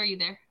 Rico, are you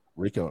there?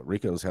 Rico's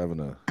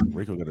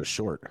Rico got a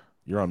short.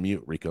 You're on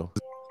mute, Rico.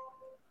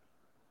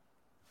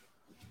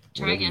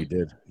 Try again. You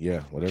did.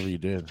 Yeah, whatever you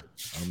did.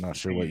 I'm not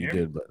sure what you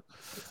did, but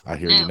I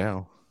hear you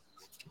now.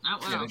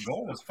 Not well. Yeah, the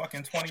goal was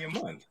fucking 20 a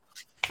month.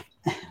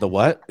 The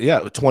what? Yeah,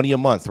 20 a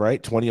month,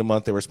 right? 20 a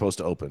month they were supposed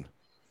to open.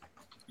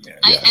 Yeah.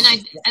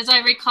 As I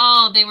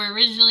recall, they were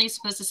originally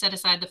supposed to set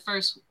aside the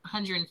first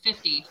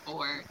 150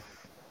 for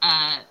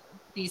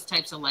these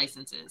types of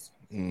licenses.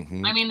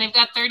 Mm-hmm. I mean, they've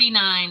got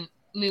 39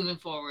 moving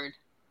forward.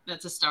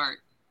 That's a start.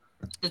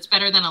 That's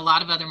better than a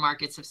lot of other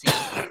markets have seen.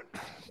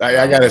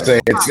 I gotta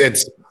say,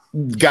 it's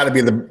got to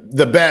be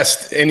the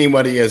best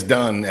anybody has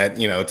done at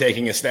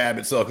taking a stab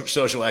at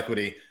social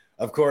equity.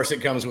 Of course,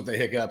 it comes with the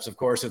hiccups. Of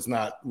course, it's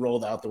not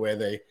rolled out the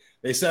way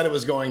they said it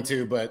was going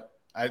to. But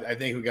I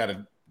think we got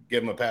to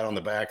give them a pat on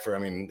the back for. I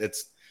mean,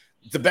 it's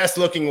the best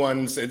looking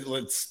ones.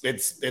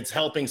 It's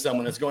helping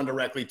someone. It's going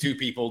directly to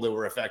people that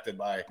were affected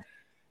by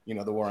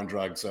the war on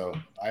drugs. So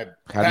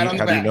how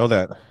do you know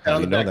that? How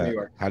do you know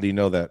that? How do you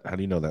know that? How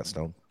do you know that,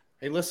 Stone?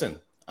 Hey, listen,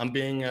 I'm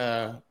being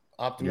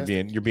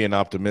optimistic. You're being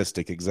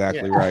optimistic.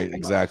 Exactly right.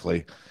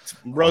 Exactly.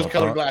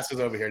 Rose-colored glasses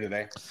over here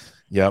today.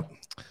 Yep.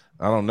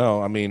 I don't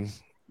know. I mean,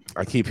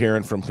 I keep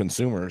hearing from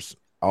consumers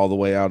all the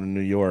way out in New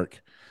York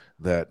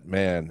that,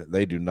 man,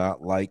 they do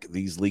not like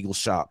these legal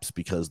shops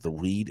because the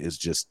weed is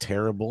just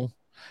terrible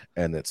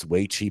and it's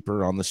way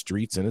cheaper on the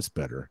streets and it's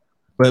better.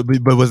 But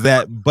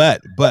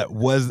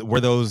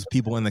were those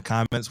people in the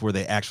comments, were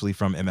they actually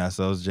from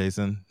MSOs,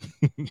 Jason?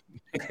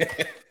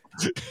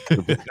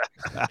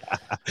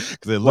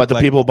 What, the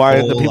people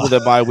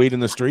that buy weed in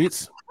the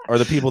streets, or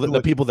the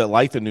people that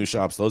like the new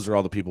shops? Those are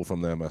all the people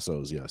from the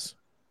MSOs. Yes,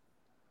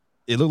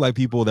 it looked like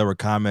people that were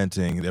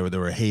commenting. They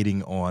were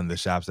hating on the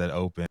shops that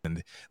opened.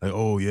 Like,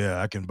 oh yeah,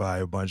 I can buy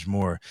a bunch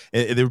more.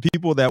 And there were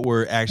people that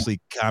were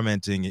actually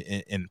commenting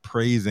and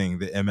praising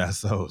the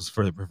MSOs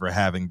for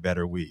having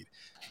better weed.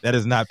 That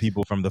is not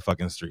people from the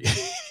fucking street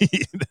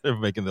that are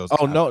making those.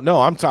 Oh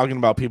no, I'm talking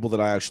about people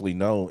that I actually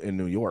know in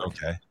New York.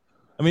 Okay.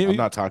 I mean, I'm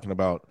not talking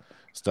about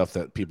stuff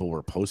that people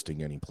were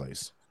posting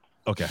anyplace.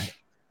 Okay,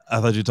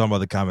 I thought you were talking about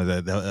the comment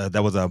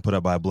that was put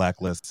up by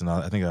Blacklist, and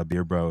I think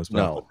Beer Bros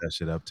put that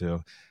shit up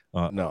too.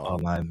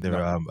 Online, they were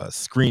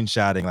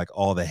screenshotting like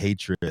all the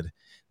hatred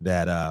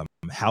that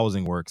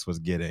Housing Works was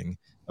getting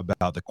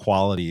about the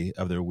quality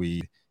of their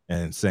weed,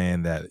 and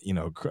saying that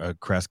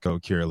Cresco,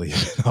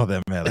 Curaleaf, and all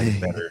that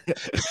better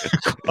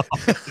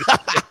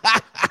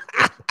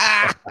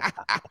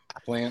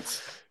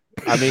plants.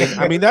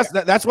 I mean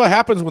that's what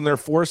happens when they're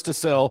forced to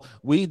sell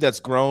weed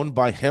that's grown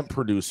by hemp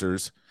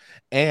producers,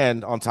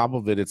 and on top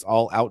of it, it's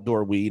all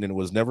outdoor weed and it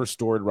was never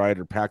stored right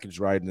or packaged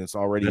right, and it's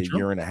already a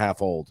year and a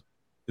half old.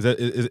 Is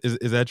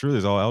that true?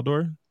 It's all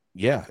outdoor?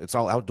 Yeah, it's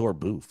all outdoor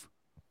booth,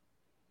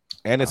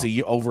 and it's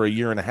over a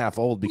year and a half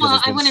old because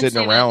it's been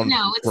sitting around.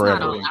 No, it's forever.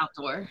 not all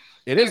outdoor.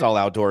 It is all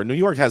outdoor. New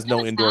York has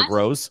no indoor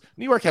grows.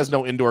 New York has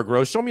no indoor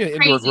grows. Show me an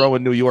indoor grow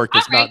in New York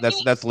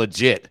that's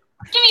legit.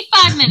 Give me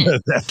 5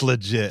 minutes. That's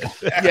legit.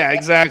 Yeah,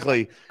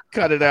 exactly.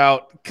 Cut it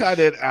out,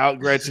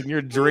 Gretchen.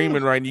 You're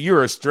dreaming right now.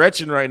 You're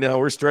stretching right now.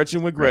 We're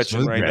stretching with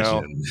Gretchen right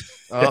now.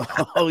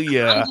 Oh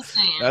yeah,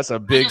 that's a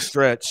big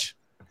stretch.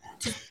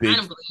 I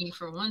don't believe you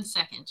for 1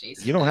 second,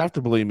 Jason. You don't have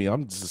to believe me.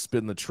 I'm just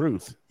spitting the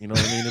truth. You know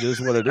what I mean? It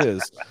is what it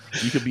is.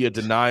 You could be a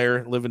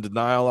denier, live in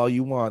denial all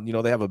you want.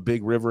 They have a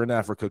big river in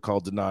Africa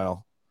called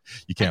Denial.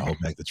 You can't hold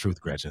back the truth,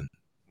 Gretchen.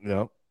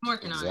 Yep. I'm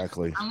working on it.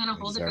 I'm gonna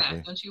hold it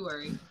back. Don't you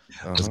worry.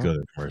 Let's go to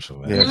the commercial,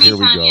 man. Yeah, here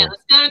we go. Yeah,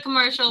 let's go to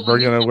commercial. We're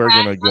gonna go.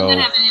 I'm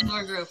gonna have an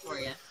indoor grow for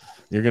you.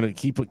 You're gonna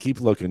keep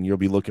looking. You'll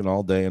be looking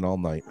all day and all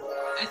night.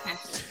 Okay.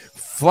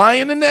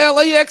 Flying into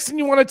LAX and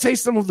you want to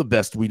taste some of the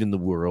best weed in the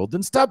world?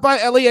 Then stop by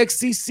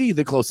LAXCC,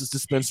 the closest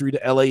dispensary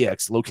to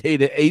LAX,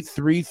 located at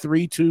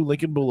 8332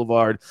 Lincoln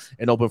Boulevard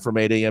and open from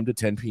 8 a.m. to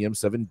 10 p.m.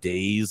 7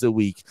 days a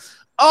week.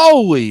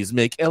 Always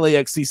make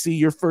LAXCC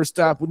your first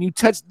stop when you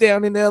touch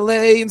down in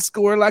LA and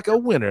score like a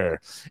winner.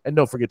 And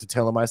don't forget to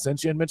tell them I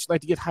sent you and mention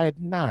like to get high at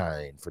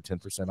 9 for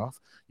 10% off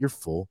your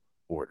full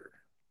order.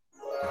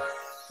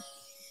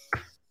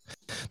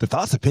 The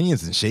thoughts,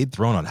 opinions, and shade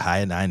thrown on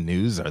High at 9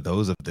 News are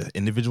those of the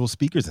individual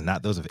speakers and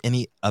not those of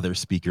any other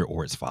speaker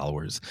or its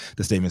followers.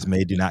 The statements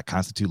made do not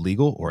constitute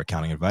legal or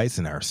accounting advice,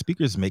 and our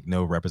speakers make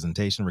no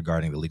representation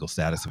regarding the legal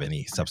status of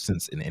any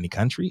substance in any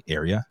country,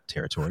 area,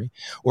 territory,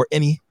 or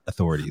any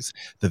authorities.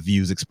 The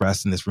views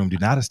expressed in this room do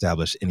not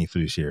establish any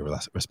fiduciary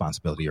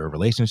responsibility or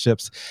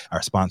relationships.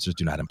 Our sponsors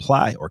do not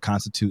imply or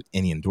constitute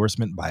any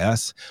endorsement by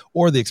us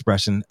or the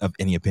expression of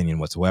any opinion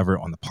whatsoever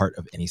on the part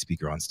of any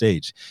speaker on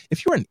stage.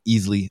 If you're an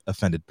easily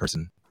offended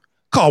person,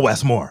 call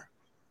Wes Moore.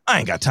 I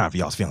ain't got time for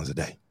y'all's feelings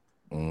today.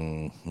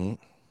 Mm-hmm.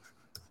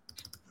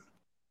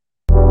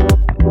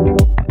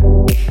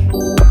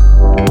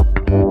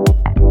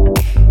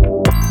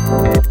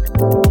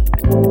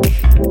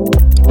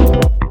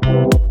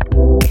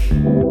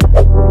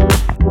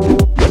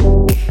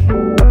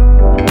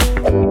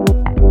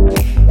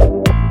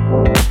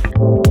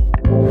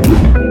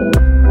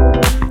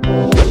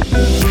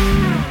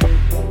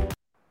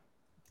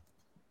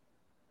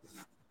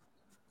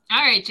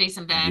 All right,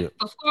 Jason Beck. Yep.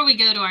 Before we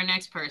go to our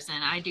next person,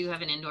 I do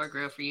have an indoor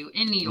grow for you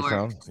in New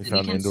York. You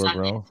found an indoor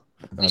grow?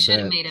 We should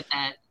have made a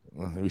bet.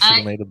 We should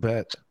have made a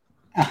bet.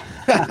 Yes,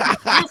 we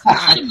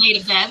should have made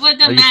a bet. Well, it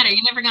doesn't matter.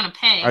 You're never gonna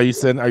pay. Are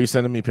you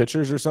sending me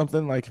pictures or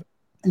something? Like,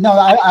 no,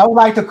 I would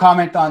like to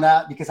comment on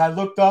that because I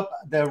looked up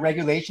the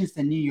regulations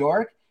in New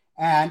York,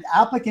 and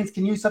applicants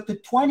can use up to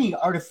 20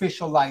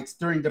 artificial lights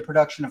during the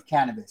production of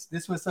cannabis.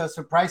 This was a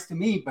surprise to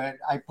me, but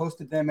I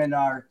posted them in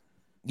our.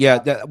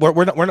 Yeah,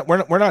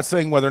 we're not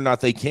saying whether or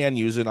not they can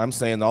use it. I'm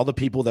saying all the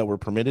people that were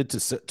permitted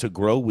to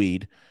grow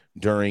weed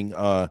during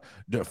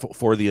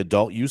for the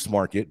adult use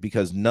market,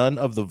 because none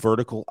of the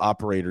vertical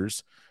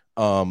operators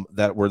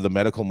that were the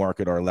medical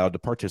market are allowed to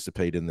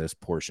participate in this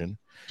portion.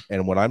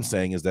 And what I'm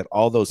saying is that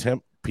all those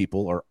hemp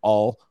people are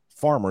all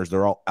farmers.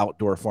 They're all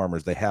outdoor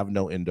farmers. They have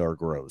no indoor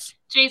grows.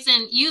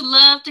 Jason, you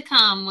love to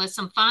come with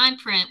some fine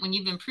print when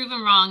you've been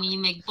proven wrong, and you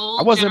make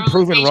bold. I wasn't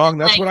proven wrong.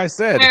 That's what I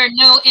said. There are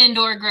no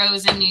indoor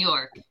grows in New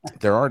York.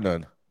 There are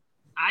none.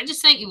 I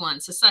just sent you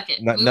one, so suck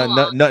it. None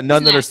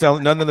that are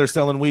selling. None that are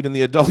selling weed in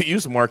the adult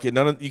use market.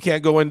 You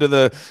can't go into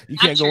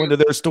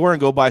their store and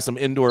go buy some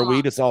indoor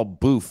weed. It's all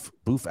boof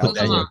out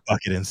there.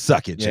 Bucket and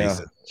suck it,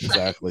 Jason.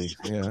 Exactly.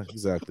 Yeah,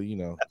 exactly. You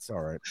know, it's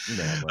all right.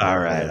 All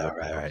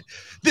right.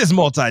 This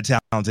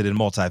multi-talented and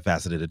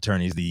multifaceted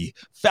attorney is the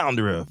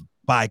founder of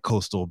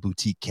Bi-Coastal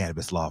Boutique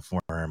Cannabis Law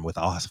Firm with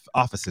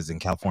offices in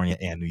California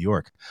and New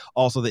York.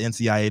 Also the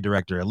NCIA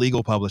director, a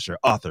legal publisher,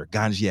 author,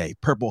 ganjier,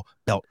 purple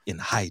belt in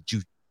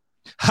high-style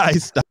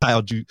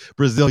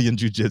Brazilian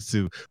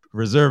jiu-jitsu,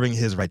 reserving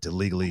his right to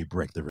legally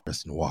break the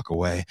wrist and walk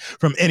away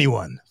from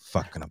anyone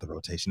fucking up the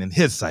rotation in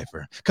his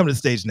cipher. Come to the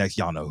stage next.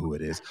 Y'all know who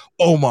it is.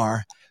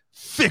 Omar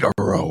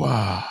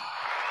Figueroa.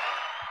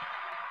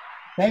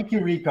 Thank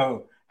you,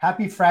 Rico.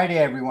 Happy Friday,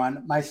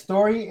 everyone. My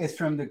story is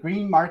from the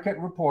Green Market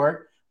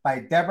Report by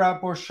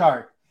Deborah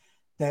Borchardt.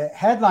 The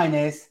headline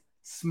is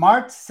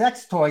Smart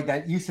Sex Toy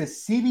That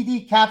Uses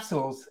CBD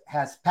Capsules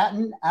Has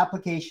Patent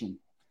Application.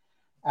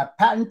 A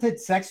patented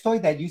sex toy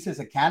that uses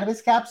a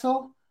cannabis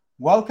capsule?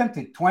 Welcome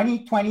to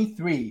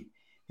 2023.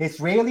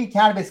 Israeli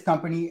cannabis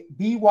company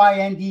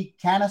BYND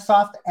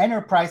Canasoft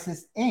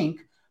Enterprises, Inc.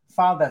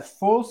 filed a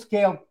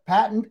full-scale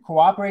patent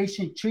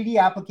cooperation treaty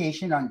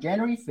application on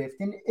January 5th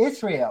in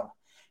Israel.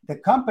 The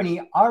company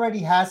already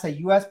has a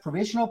U.S.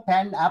 provisional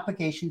patent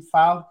application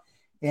filed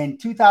in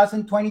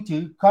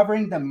 2022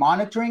 covering the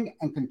monitoring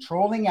and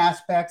controlling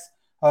aspects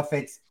of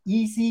its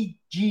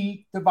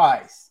EZG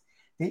device.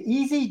 The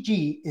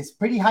EZG is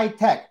pretty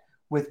high-tech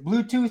with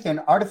Bluetooth and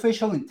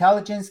artificial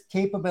intelligence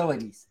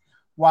capabilities.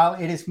 While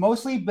it is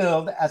mostly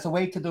billed as a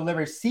way to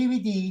deliver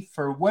CBD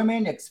for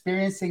women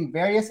experiencing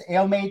various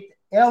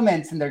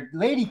ailments in their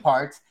lady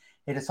parts,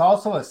 it is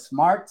also a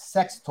smart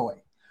sex toy.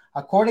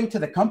 According to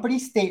the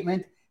company's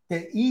statement,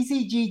 the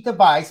EZG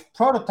device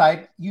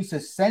prototype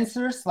uses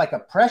sensors like a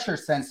pressure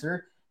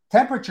sensor,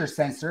 temperature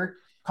sensor,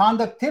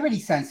 conductivity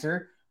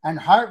sensor, and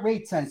heart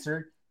rate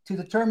sensor to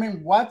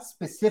determine what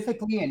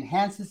specifically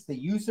enhances the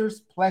user's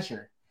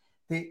pleasure.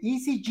 The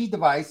EZG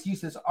device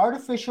uses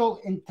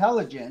artificial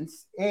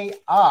intelligence,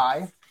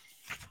 AI,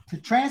 to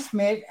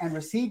transmit and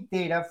receive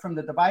data from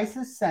the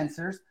device's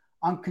sensors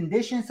on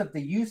conditions of the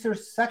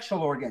user's sexual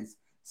organs,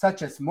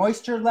 such as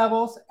moisture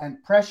levels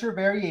and pressure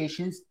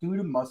variations due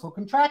to muscle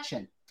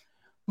contraction.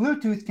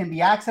 Bluetooth can be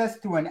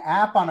accessed through an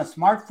app on a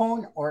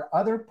smartphone or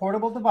other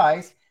portable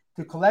device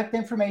to collect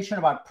information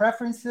about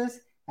preferences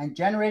and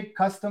generate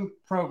custom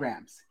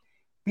programs.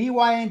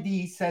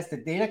 BYND says the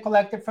data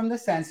collected from the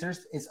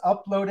sensors is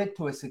uploaded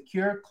to a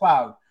secure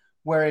cloud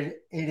where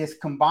it is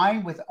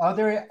combined with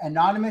other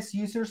anonymous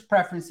users'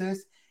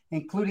 preferences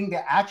including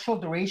the actual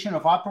duration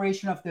of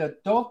operation of the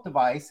adult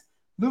device,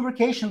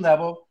 lubrication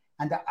level,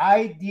 and the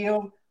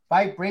ideal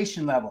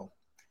vibration level.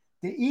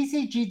 The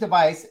ECG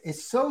device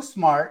is so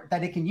smart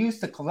that it can use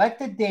the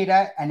collected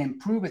data and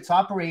improve its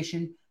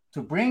operation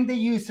to bring the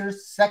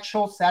users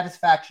sexual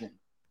satisfaction.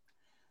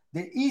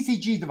 The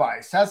ECG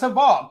device has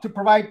evolved to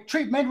provide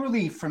treatment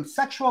relief from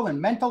sexual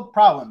and mental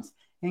problems,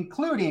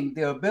 including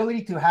the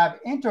ability to have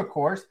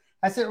intercourse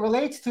as it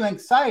relates to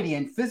anxiety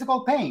and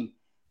physical pain,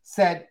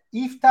 said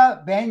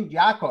Ifta Ben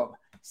Jacob,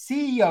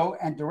 CEO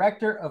and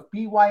director of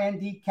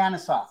BYND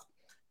Canasoft.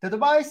 The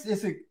device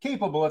is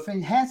capable of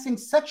enhancing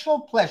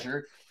sexual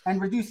pleasure and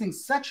reducing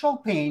sexual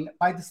pain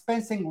by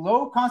dispensing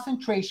low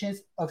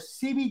concentrations of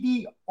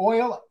CBD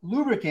oil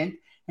lubricant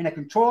in a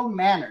controlled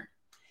manner.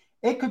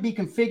 It could be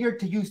configured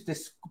to use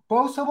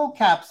disposable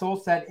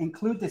capsules that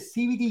include the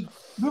CBD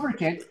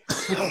lubricant,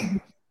 which is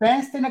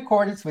dispensed in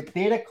accordance with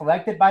data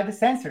collected by the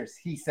sensors,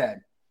 he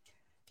said.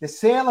 The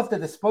sale of the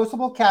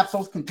disposable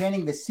capsules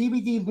containing the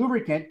CBD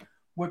lubricant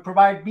would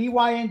provide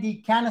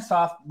BYND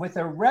Canasoft with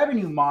a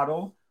revenue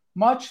model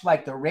much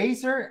like the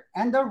razor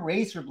and the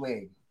razor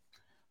blade.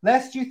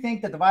 Lest you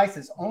think the device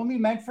is only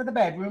meant for the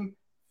bedroom,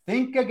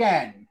 think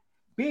again.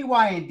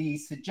 BYND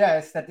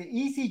suggests that the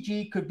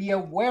ECG could be a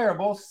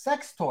wearable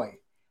sex toy.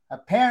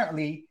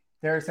 Apparently,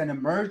 there's an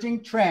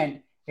emerging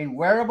trend in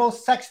wearable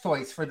sex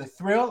toys for the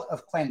thrill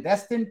of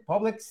clandestine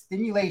public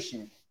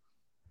stimulation.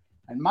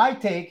 And my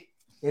take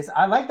is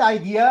I like the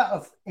idea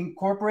of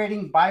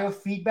incorporating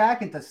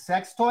biofeedback into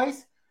sex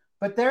toys,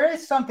 but there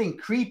is something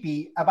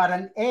creepy about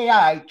an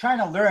AI trying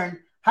to learn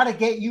how to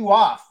get you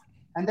off.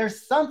 And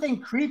there's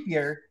something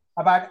creepier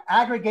about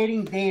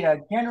aggregating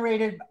data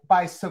generated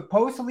by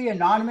supposedly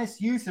anonymous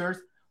users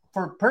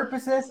for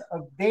purposes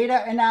of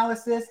data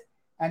analysis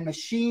and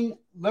machine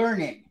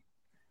learning.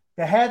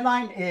 The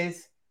headline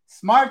is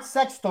Smart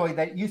Sex Toy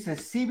that uses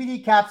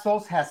CBD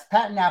capsules has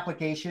patent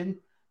application.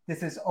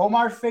 This is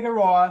Omar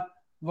Figueroa,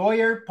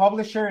 lawyer,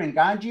 publisher, and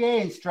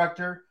Ganjier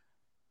instructor,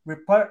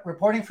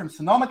 reporting from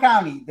Sonoma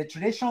County, the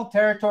traditional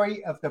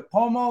territory of the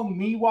Pomo,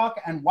 Miwok,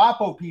 and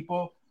Wapo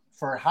people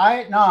for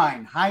High at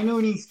 9, high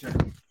noon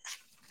Eastern.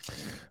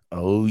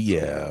 Oh,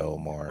 yeah,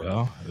 Omar.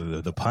 Well,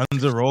 the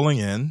puns are rolling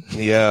in.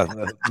 Yeah,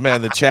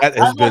 man, the chat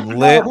has been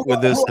lit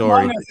with this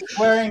story. Is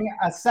wearing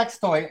a sex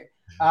toy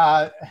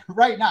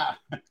right now.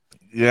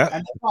 Yeah.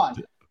 And it's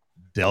on.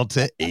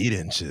 Delta 8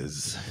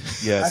 inches.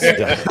 Yes.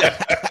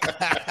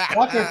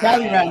 Dr.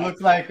 Talleyrand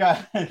looks like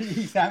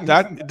he's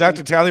having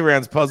Dr.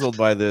 Talleyrand's puzzled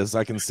by this.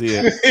 I can see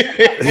it.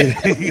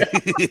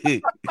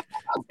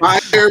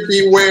 Buyer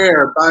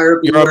beware. Buyer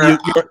beware.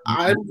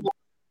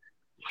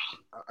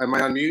 Am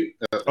I on mute?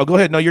 Oh, go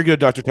ahead. No, you're good,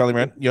 Dr.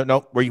 Talleyrand.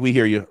 No, we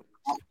hear you.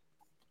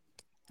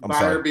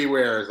 Buyer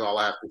beware is all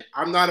I have to.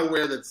 I'm not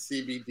aware that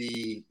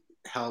CBD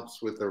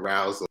helps with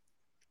arousal.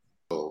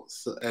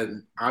 So,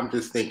 and I'm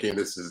just thinking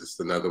this is just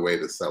another way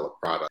to sell a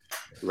product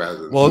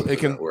rather than. Well, it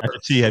can.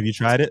 T, have you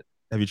tried it?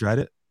 Have you tried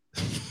it?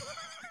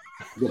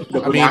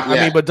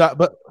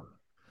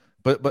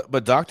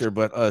 But doctor,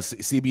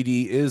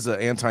 CBD is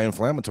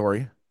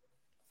anti-inflammatory.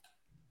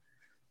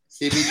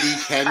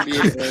 CBD can be.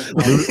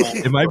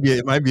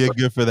 It might be a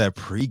good for that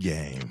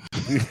pregame.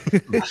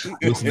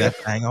 Loosen that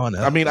thing on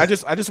up. I mean, I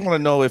just want to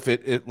know if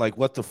it like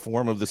what the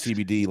form of the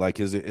CBD, like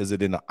is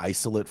it in an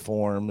isolate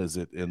form? Is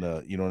it in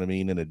a, you know what I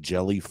mean, in a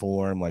jelly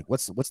form? Like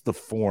what's the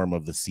form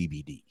of the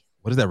CBD?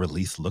 What does that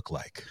release look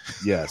like?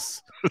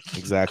 Yes,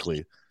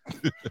 exactly.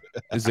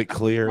 Is it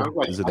clear?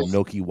 Is it a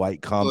milky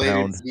white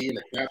compound?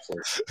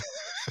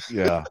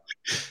 Yeah.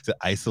 Is it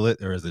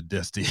isolate or is it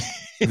disty?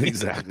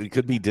 Exactly. It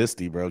could be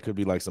disty, bro. It could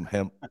be like some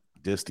hemp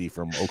disty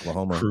from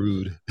Oklahoma.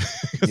 Crude.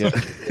 Yeah.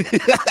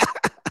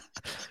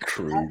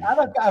 I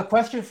have a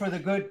question for the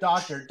good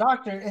doctor.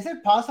 Doctor, is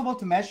it possible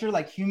to measure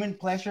like human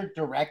pleasure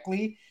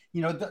directly?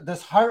 You know,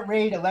 does heart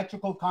rate,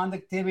 electrical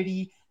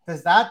conductivity,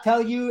 does that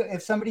tell you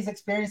if somebody's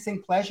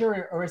experiencing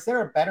pleasure, or is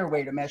there a better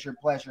way to measure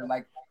pleasure,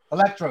 like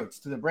electrodes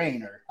to the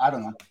brain, or I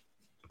don't know?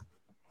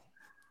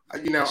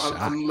 You know,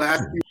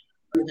 unless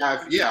you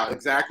have,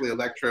 exactly,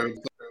 electrodes,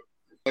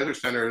 pleasure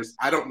centers.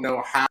 I don't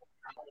know how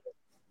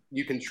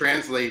you can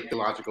translate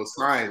biological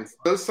signs.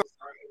 Those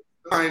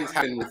signs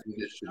happen with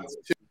conditions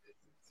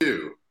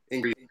too.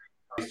 Increased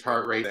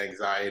heart rate,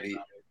 anxiety.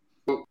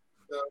 So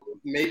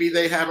maybe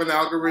they have an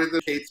algorithm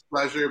that indicates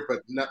pleasure, but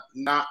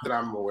not that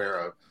I'm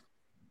aware of.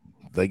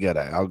 They got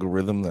an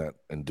algorithm that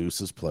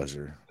induces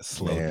pleasure. A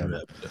slow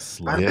drip.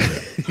 I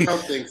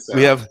don't think so.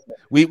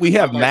 We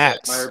have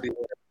Max.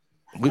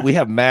 We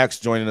have Max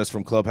joining us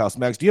from Clubhouse.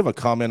 Max, do you have a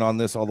comment on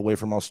this all the way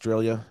from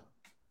Australia?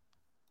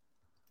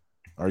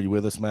 Are you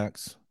with us,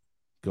 Max?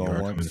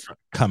 Going once.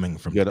 Coming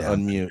from. You got to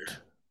unmute.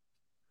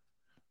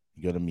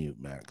 You got to mute,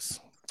 Max.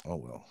 Oh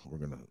well, we're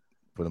gonna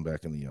put him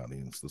back in the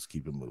audience. Let's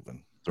keep him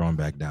moving. Throw him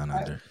back down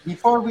under.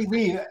 Before we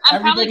leave,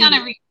 I'm probably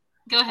gonna.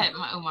 Go ahead,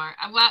 Omar.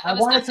 I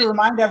wanted to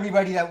remind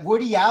everybody that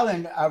Woody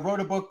Allen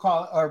wrote a book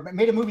called, or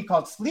made a movie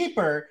called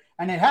Sleeper,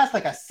 and it has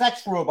like a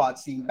sex robot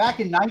scene back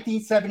in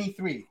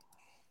 1973.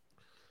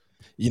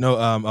 You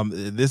know,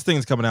 this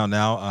thing's coming out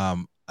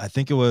now. I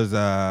think it was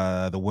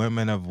the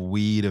Women of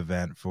Weed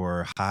event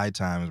for High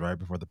Times right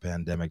before the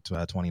pandemic,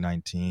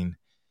 2019.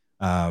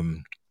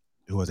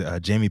 Who was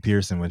it? Jamie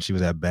Pearson, when she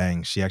was at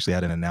Bang, she actually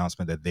had an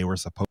announcement that they were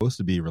supposed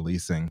to be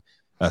releasing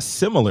a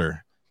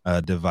similar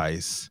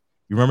device.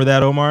 You remember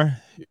that, Omar?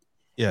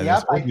 Yeah, they're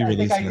supposed to be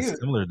releasing a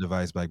similar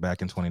device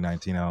back in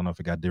 2019. I don't know if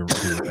it got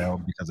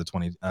derailed because of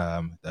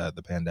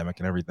the pandemic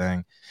and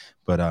everything,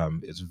 but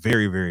it's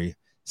very, very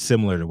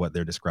similar to what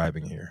they're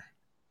describing here.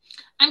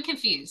 I'm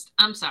confused.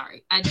 I'm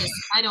sorry. I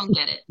don't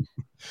get it.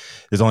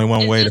 There's only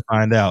one way to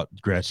find out,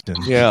 Gretchen.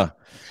 Yeah,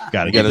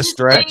 got to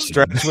stretch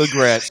with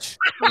Gretch.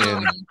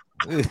 I'm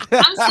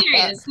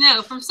serious.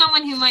 No, from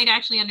someone who might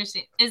actually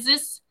understand. Is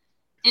this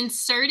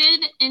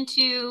inserted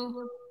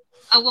into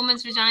a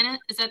woman's vagina?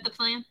 Is that the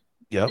plan?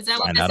 Yep. Is that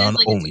what Find this out on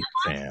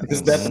OnlyFans.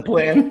 Is that the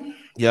plan?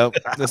 Yep.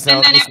 And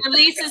then it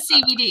releases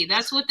CBD.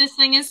 That's what this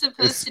thing is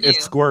supposed to do.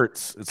 It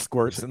squirts. It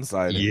squirts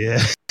inside.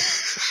 Yeah.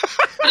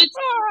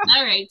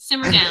 All right,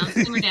 simmer down,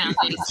 ladies.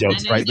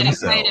 Jokes right get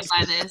excited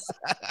by this.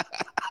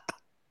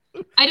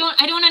 I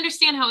don't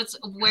understand how it's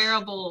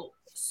wearable.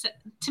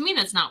 To me,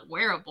 that's not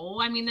wearable.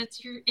 I mean,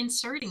 you're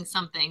inserting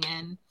something,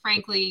 and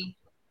frankly,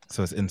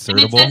 so it's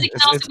insertable. It says it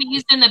can also be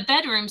used in the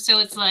bedroom, so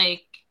it's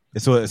like.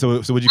 So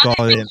would you call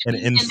it an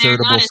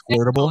insertable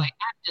squirtable?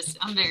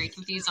 I'm very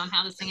confused on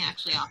how this thing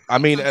actually operates. I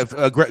mean,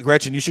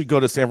 Gretchen, you should go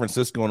to San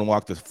Francisco and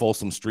walk the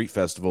Folsom Street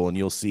Festival, and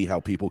you'll see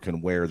how people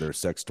can wear their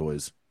sex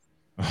toys.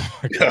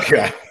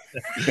 Okay.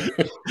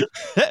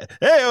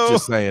 Hey,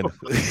 just saying.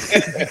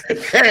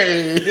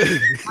 Hey,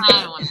 I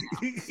don't want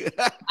to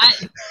know.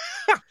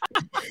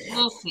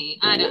 We'll see.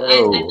 I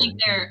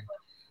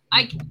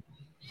think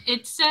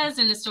it says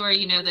in the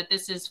story, that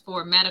this is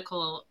for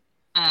medical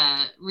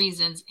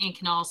reasons and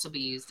can also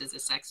be used as a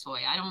sex toy.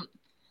 I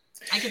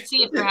could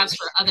see it perhaps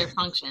for other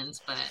functions,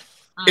 but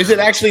is it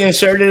actually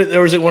inserted,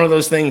 or is it one of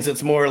those things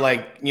that's more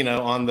like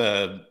on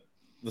the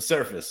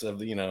surface of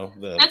the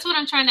That's what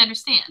I'm trying to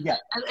understand. Yeah,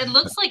 it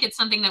looks like it's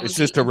something that it's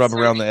just to rub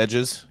around the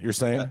edges. You're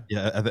saying?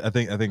 Yeah, I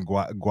think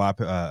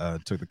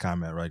Guap took the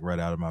comment right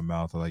out of my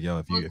mouth. Like, yo,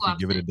 if you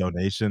give it a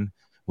donation,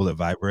 will it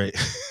vibrate?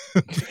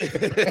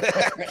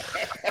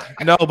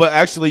 No, but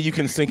actually, you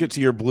can sync it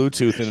to your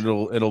Bluetooth, and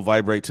it'll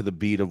vibrate to the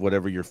beat of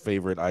whatever your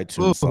favorite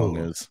iTunes song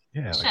is.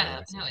 Yeah, shut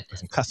up. No, it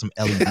doesn't. Custom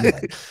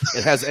LED.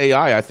 It has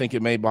AI. I think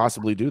it may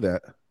possibly do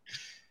that.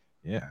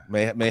 Yeah,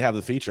 may have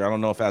the feature. I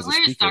don't know if it has a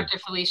speaker. Where's Dr.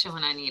 Felicia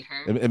when I need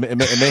her?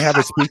 It may have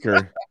a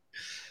speaker,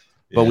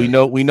 but we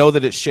know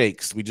that it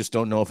shakes. We just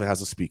don't know if it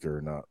has a speaker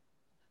or not.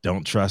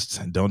 Don't trust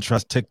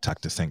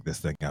TikTok to sync this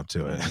thing up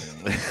to it.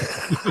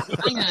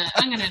 I'm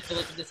gonna have to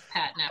look at this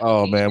patent.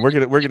 Oh man, we're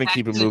gonna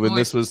keep it moving.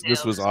 This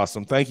was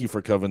awesome. Thank you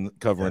for covering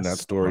that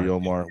story,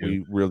 Omar.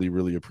 We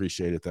really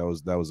appreciate it. That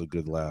was a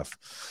good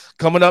laugh.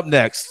 Coming up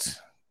next,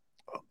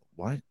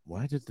 why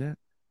did that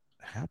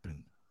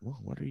happen?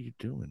 What are you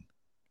doing?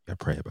 Yeah,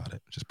 pray about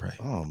it. Just pray.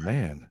 Oh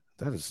man.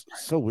 That is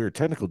so weird.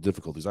 Technical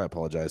difficulties. I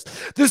apologize.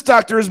 This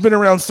doctor has been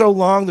around so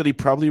long that he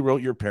probably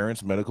wrote your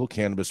parents' medical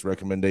cannabis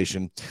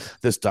recommendation.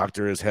 This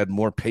doctor has had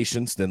more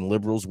patients than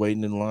liberals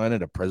waiting in line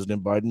at a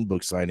President Biden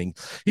book signing.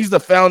 He's the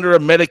founder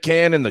of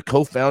Medican and the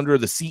co-founder of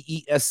the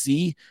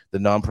CESC, the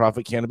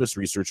nonprofit cannabis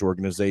research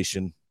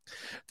organization.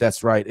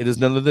 That's right. It is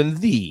none other than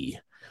the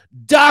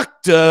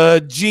Dr.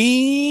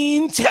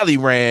 Gene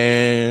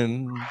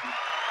Talleyrand.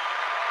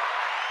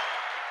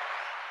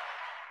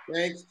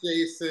 Thanks,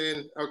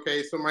 Jason.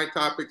 Okay, so my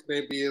topics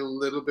may be a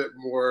little bit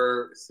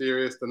more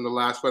serious than the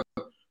last one.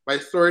 My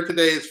story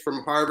today is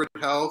from Harvard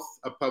Health,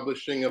 a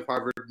publishing of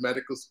Harvard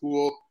Medical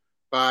School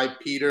by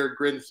Peter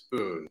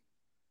Grinspoon.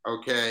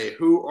 Okay,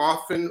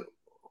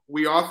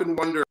 we often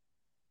wonder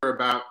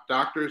about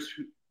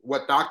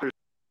what doctors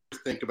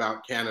think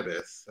about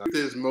cannabis. The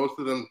truth is, most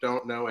of them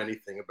don't know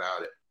anything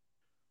about it.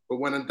 But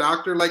when a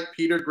doctor like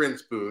Peter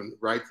Grinspoon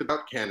writes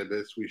about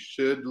cannabis, we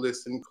should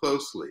listen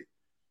closely.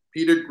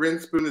 Peter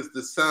Grinspoon is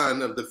the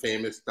son of the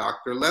famous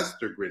Dr.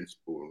 Lester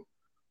Grinspoon.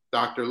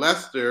 Dr.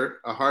 Lester,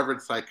 a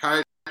Harvard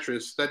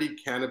psychiatrist,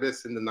 studied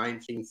cannabis in the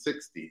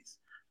 1960s.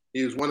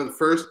 He was one of the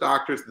first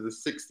doctors of the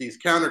 60s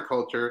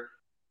counterculture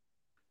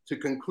to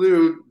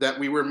conclude that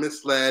we were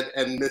misled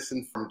and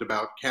misinformed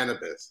about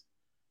cannabis.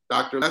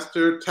 Dr.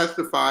 Lester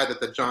testified at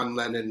the John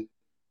Lennon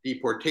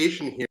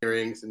deportation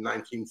hearings in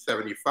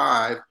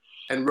 1975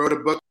 and wrote a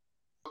book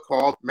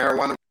called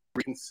Marijuana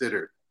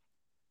Reconsidered.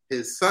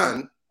 His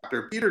son,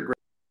 Dr. Peter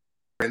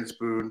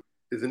Grinspoon,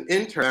 is an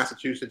intern at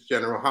Massachusetts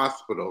General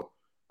Hospital,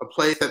 a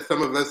place that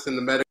some of us in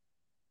the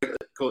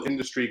medical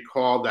industry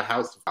call the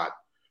House of God.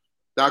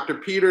 Dr.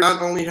 Peter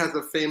not only has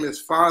a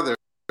famous father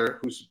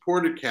who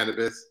supported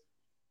cannabis,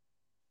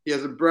 he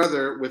has a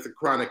brother with a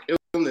chronic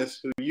illness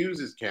who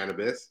uses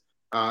cannabis,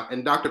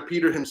 and Dr.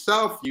 Peter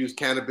himself used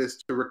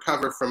cannabis to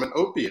recover from an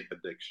opiate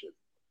addiction.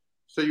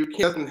 So you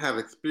can't have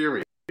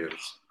experience.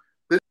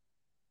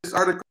 This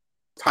article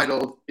is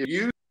titled, "If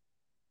You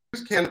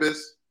Use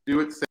Cannabis,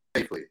 Do It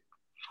Safely."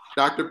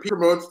 Dr. Peter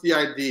promotes the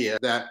idea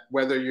that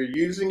whether you're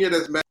using it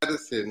as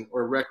medicine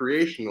or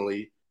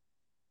recreationally,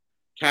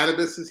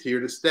 cannabis is here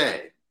to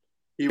stay.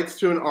 He writes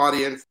to an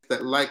audience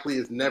that likely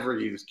has never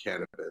used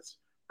cannabis.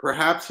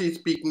 Perhaps he's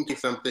speaking to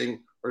something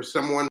or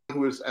someone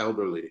who is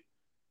elderly.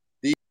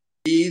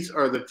 These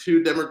are the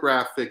two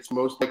demographics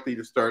most likely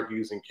to start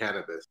using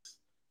cannabis.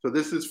 So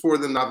this is for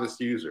the novice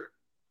user.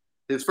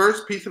 His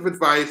first piece of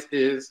advice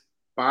is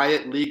buy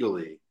it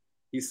legally.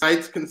 He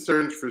cites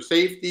concerns for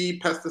safety,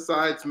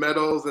 pesticides,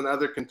 metals, and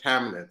other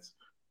contaminants.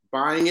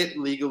 Buying it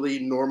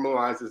legally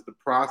normalizes the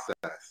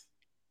process.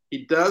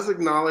 He does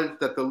acknowledge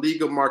that the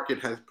legal market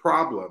has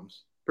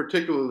problems,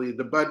 particularly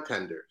the bud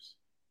tenders.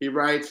 He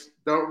writes,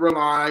 don't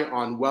rely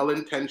on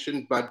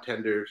well-intentioned bud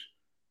tenders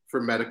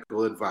for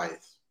medical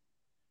advice.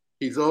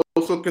 He's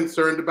also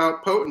concerned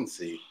about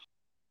potency.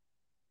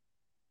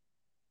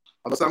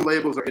 Although some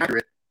labels are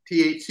inaccurate,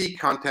 THC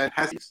content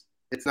has use.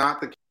 It's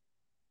not the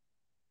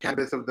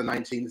cannabis of the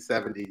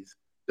 1970s.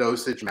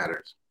 Dosage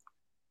matters.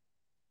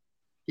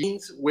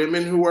 Teens,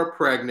 women who are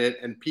pregnant,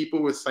 and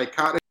people with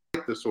psychotic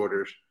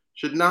disorders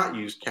should not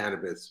use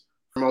cannabis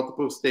for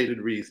multiple stated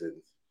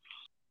reasons.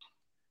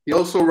 He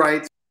also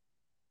writes,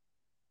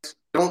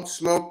 don't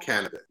smoke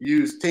cannabis.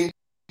 Use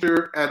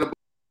tincture, edible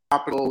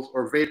topicals,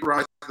 or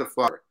vaporize the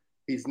flower.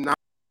 He's not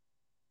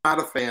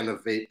a fan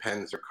of vape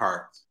pens or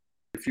carts.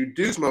 If you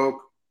do smoke,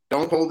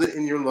 don't hold it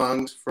in your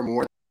lungs for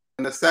more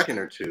than a second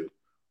or two.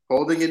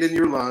 Holding it in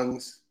your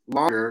lungs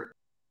longer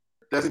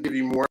doesn't give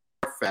you more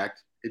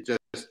effect. It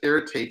just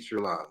irritates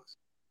your lungs.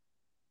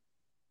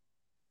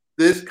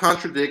 This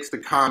contradicts the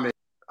comment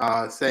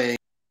saying,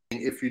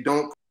 if you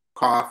don't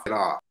cough it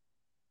off.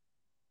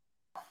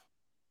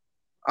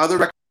 Other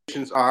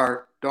recommendations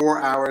are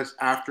 4 hours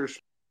after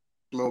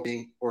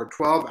smoking or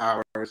 12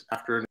 hours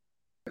after an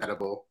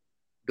edible.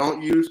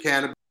 Don't use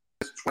cannabis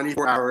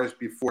 24 hours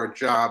before a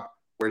job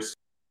where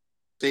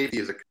safety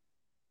is a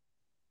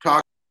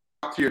talk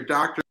to your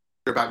doctor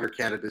about your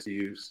cannabis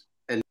use,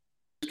 and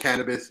use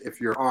cannabis if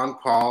you're on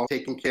call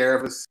taking care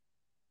of a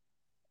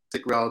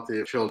sick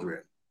relative,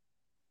 children.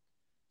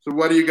 So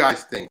what do you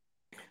guys think?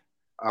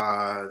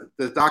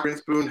 Does Dr.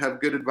 Grinspoon have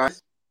good advice?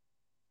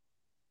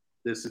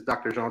 This is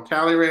Dr. Jean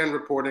Talleyrand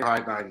reporting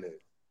High 9 News.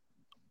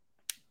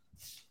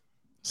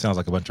 Sounds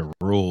like a bunch of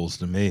rules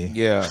to me.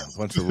 Yeah, a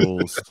bunch of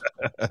rules.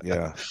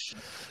 Yeah.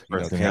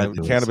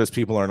 Cannabis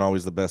people aren't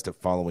always the best at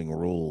following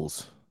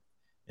rules.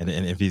 And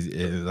if he's,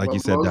 like you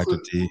said, Dr.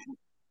 T,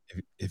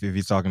 if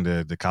he's talking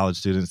to the college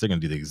students, they're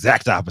going to do the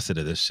exact opposite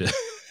of this shit.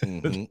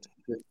 Mm-hmm.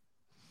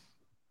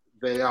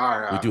 They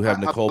are. We do have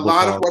Nicole. A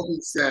lot of what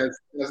he says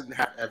doesn't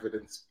have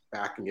evidence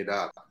backing it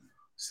up.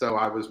 So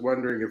I was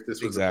wondering if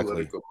this was a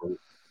political move.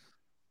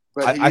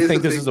 But I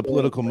think this is a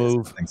political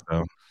move. I think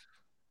so.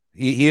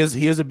 He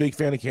is a big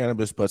fan of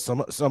cannabis, but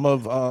some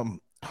of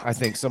I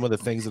think some of the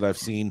things that I've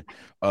seen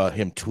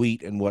him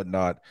tweet and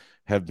whatnot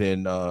have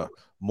been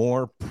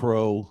more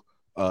pro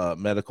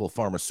medical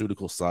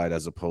pharmaceutical side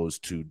as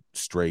opposed to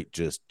straight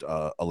just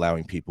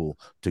allowing people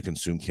to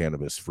consume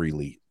cannabis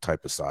freely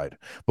type of side.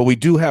 But we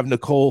do have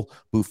Nicole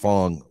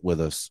Buffon with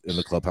us in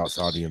the Clubhouse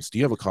audience. Do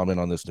you have a comment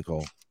on this,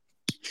 Nicole?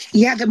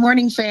 Yeah, good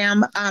morning,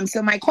 fam.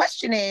 So my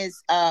question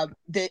is,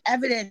 the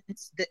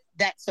evidence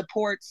that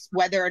supports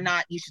whether or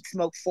not you should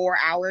smoke 4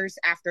 hours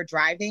after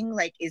driving,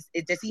 like, is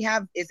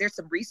there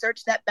some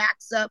research that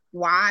backs up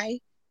why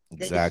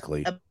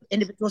exactly an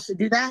individual should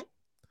do that?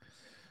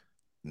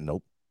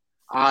 Nope.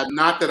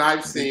 Not that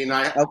I've seen.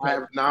 I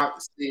have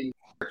not seen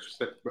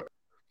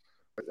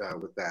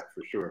with that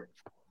for sure.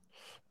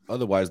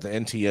 Otherwise, the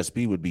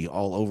NTSB would be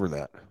all over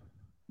that.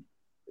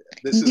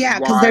 Yeah,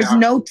 because there's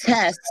no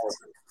test.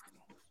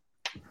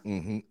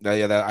 Mm-hmm.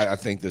 Yeah, I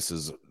think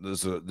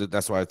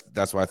that's why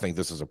I think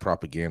this is a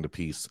propaganda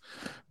piece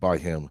by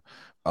him.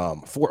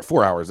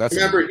 4 hours.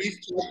 Remember,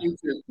 he's talking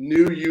to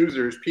new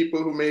users,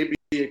 people who may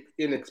be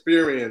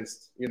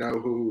inexperienced.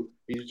 Who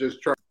he's just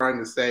trying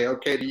to say,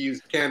 okay, to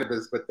use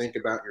cannabis, but think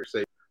about your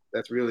safety.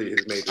 That's really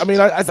his major. I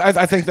mean,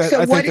 I think that.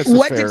 So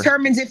what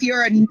determines if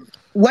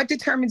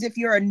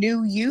you're a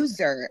new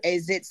user?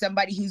 Is it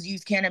somebody who's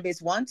used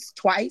cannabis once,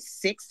 twice,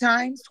 6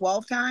 times,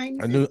 12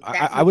 times?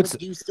 I would say,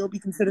 do you still be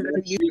considered a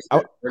new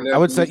user? I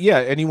would say, yeah,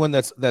 anyone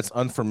that's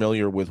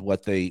unfamiliar with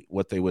what they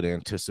would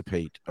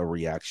anticipate a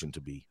reaction to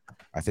be.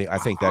 I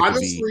think that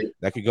honestly,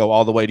 that could go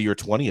all the way to your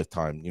 20th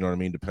time. You know what I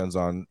mean? Depends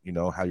on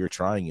how you're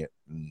trying it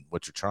and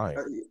what you're trying.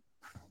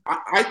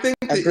 I think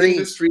the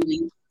industry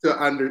needs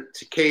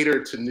to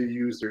cater to new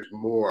users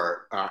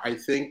more. I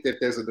think that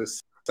there's an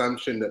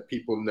assumption that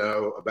people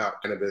know about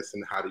cannabis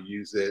and how to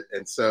use it,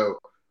 and so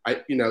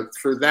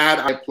for that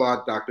I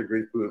applaud Dr.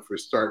 Grinspoon for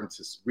starting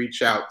to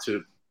reach out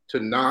to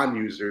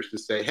non-users to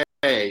say,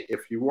 hey,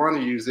 if you want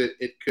to use it,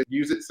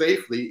 use it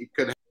safely. It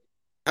could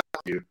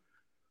help you.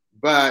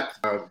 But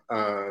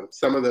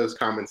some of those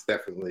comments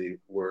definitely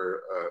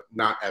were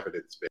not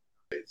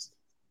evidence-based.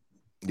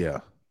 Yeah,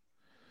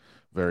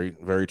 very,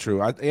 very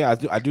true.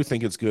 I do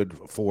think it's good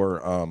for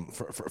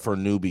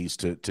newbies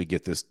to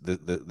get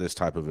this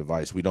type of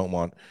advice. We don't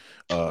want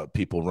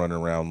people running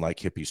around like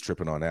hippies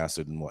tripping on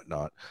acid and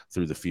whatnot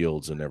through the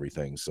fields and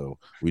everything. So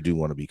we do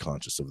want to be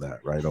conscious of that,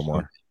 right,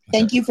 Omar?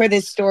 Thank you for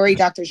this story,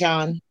 Dr.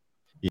 Jean.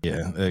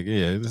 Yeah,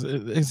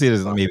 I see it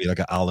as maybe like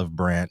an olive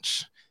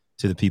branch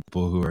to the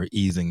people who are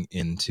easing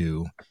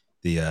into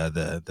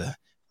the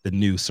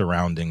new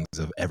surroundings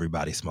of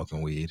everybody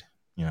smoking weed.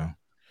 You know,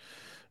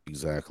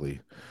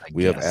 exactly.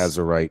 We have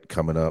Azurite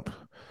coming up.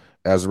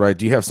 Azurite,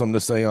 do you have something to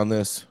say on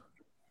this?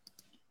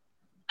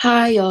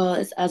 Hi, y'all.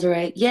 It's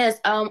Azurite. Yes,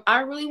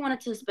 I really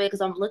wanted to speak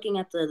because I'm looking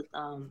at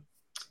the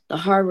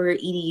Harvard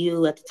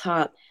EDU at the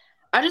top.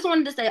 I just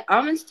wanted to say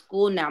I'm in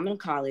school now. I'm in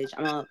college.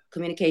 I'm a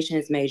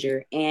communications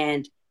major,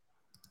 and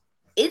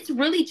it's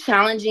really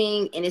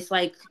challenging. And it's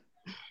like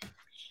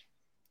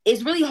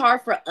it's really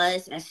hard for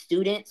us as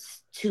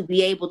students to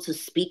be able to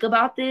speak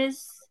about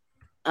this.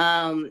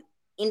 And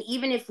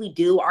even if we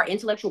do, our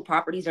intellectual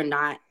properties are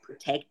not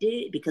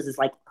protected because it's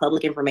like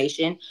public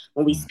information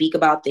when we speak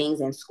about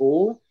things in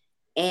school.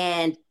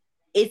 And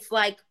it's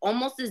like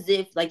almost as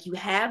if like you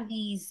have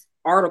these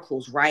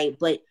articles, right?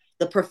 But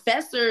the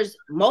professors,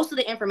 most of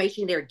the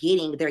information they're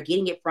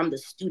getting it from the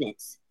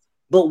students.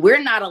 But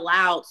we're not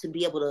allowed to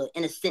be able to,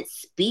 in a sense,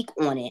 speak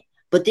on it.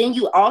 But then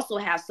you also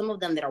have some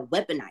of them that are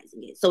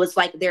weaponizing it. So it's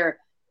like they're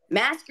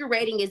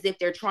masquerading as if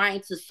they're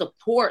trying to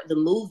support the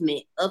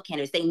movement of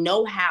cannabis. They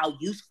know how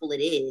useful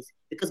it is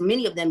because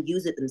many of them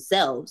use it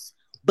themselves.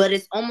 But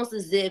it's almost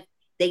as if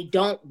they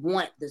don't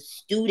want the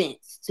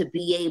students to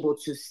be able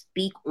to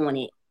speak on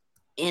it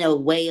in a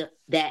way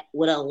that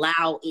would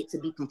allow it to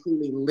be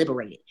completely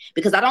liberated.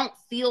 Because I don't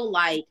feel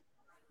like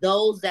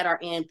those that are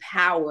in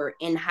power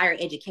in higher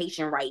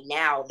education right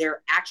now,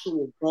 their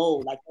actual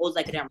goal, like those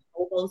like their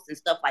provosts and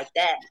stuff like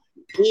that,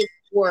 is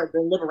for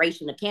the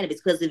liberation of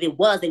cannabis. Because if it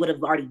was, they would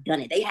have already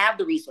done it. They have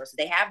the resources,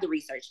 they have the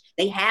research,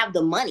 they have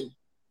the money.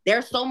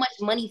 There's so much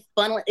money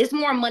funneling. It's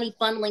more money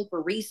funneling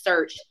for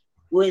research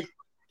with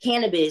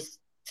cannabis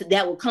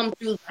that will come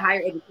through the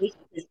higher education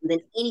system than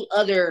any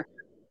other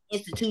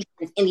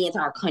institutions in the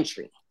entire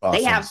country. Awesome.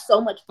 They have so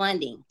much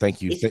funding.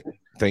 Thank you.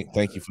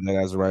 Thank you for that,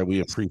 Azurite. We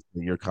appreciate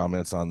your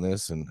comments on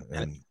this. And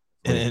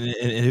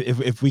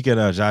if we could,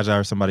 Jaja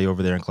or somebody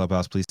over there in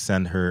Clubhouse, please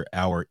send her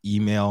our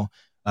email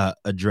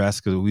address,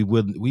 because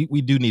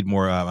we do need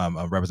more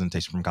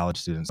representation from college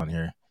students on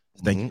here.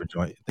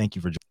 Thank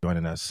you for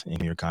joining us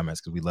in your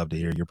comments, because we love to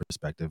hear your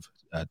perspective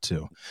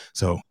too.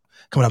 So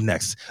coming up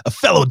next, a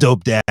fellow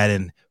dope dad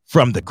and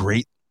from the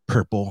great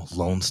purple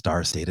Lone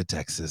Star state of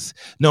Texas,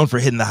 known for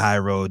hitting the high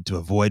road to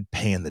avoid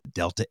paying the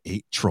Delta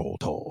 8 troll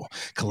toll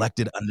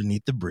collected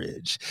underneath the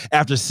bridge.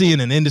 After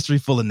seeing an industry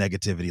full of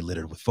negativity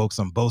littered with folks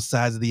on both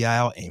sides of the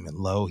aisle aiming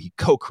low, he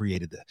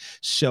co-created the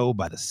show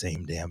by the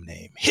same damn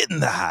name, Hitting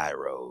the High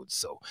Road.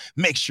 So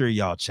make sure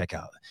y'all check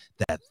out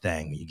that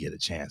thing when you get a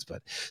chance.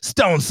 But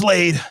Stone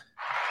Slade,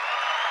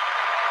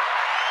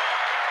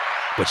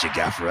 what you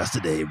got for us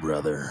today,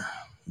 brother?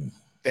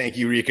 Thank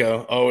you,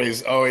 Rico.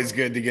 Always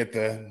good to get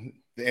the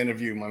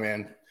interview, my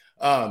man.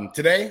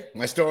 Today,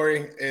 my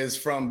story is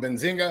from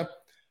Benzinga.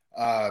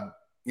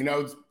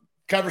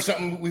 Cover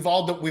something we've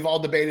all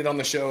debated on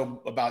the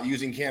show about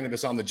using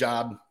cannabis on the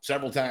job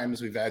several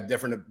times. We've had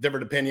different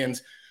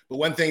opinions, but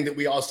one thing that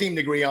we all seem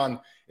to agree on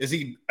is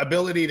the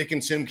ability to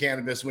consume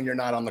cannabis when you're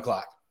not on the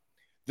clock.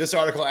 This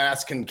article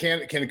asks,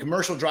 can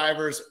commercial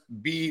drivers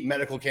be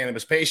medical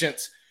cannabis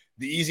patients?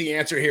 The easy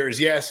answer here is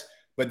yes,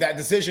 but that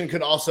decision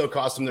could also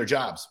cost them their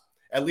jobs,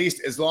 at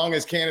least as long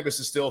as cannabis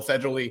is still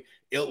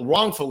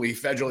wrongfully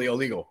federally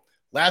illegal.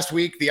 Last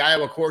week, the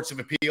Iowa Courts of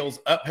Appeals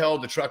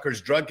upheld the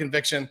trucker's drug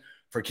conviction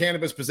for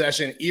cannabis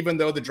possession, even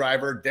though the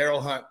driver,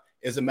 Daryl Hunt,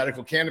 is a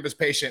medical cannabis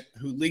patient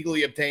who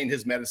legally obtained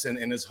his medicine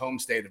in his home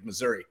state of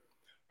Missouri.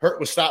 Hurt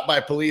was stopped by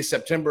police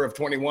September of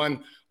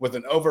 21 with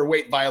an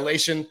overweight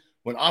violation.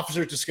 When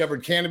officers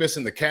discovered cannabis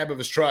in the cab of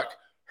his truck,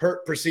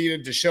 Hurt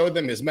proceeded to show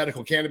them his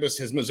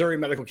Missouri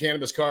medical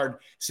cannabis card,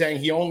 saying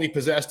he only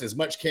possessed as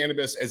much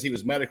cannabis as he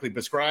was medically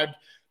prescribed.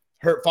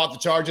 Hurt fought the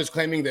charges,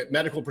 claiming that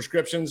medical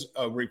prescriptions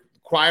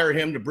require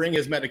him to bring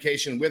his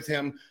medication with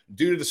him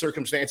due to the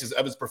circumstances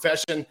of his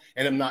profession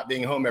and him not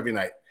being home every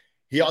night.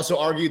 He also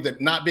argued that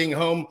not being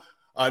home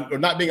or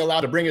not being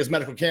allowed to bring his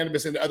medical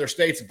cannabis into other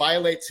states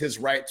violates his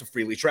right to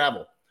freely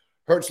travel.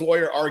 Hurt's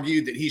lawyer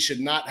argued that he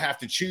should not have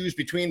to choose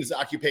between his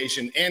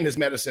occupation and his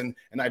medicine,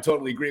 and I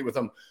totally agree with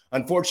him.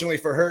 Unfortunately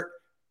for Hurt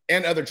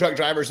and other truck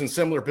drivers in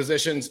similar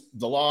positions,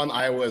 the law in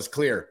Iowa is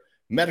clear.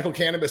 Medical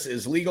cannabis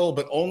is legal,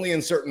 but only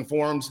in certain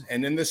forms,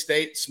 and in this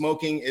state,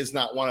 smoking is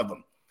not one of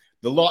them.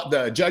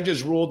 The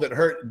judges ruled that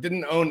Hurt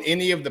didn't own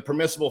any of the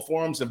permissible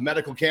forms of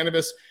medical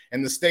cannabis,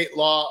 and the state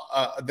law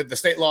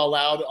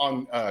allowed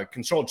on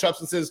controlled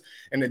substances,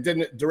 and it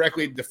didn't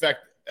directly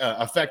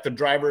affect the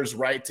driver's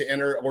right to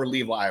enter or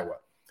leave Iowa.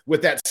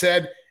 With that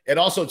said, it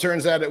also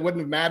turns out it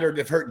wouldn't have mattered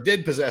if Hurt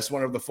did possess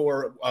one of the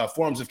four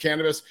forms of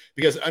cannabis,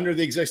 because under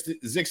the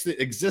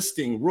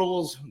existing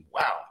rules,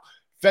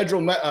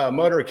 Federal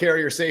Motor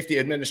Carrier Safety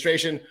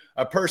Administration,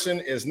 a person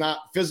is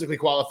not physically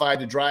qualified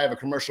to drive a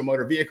commercial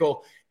motor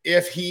vehicle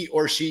if he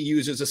or she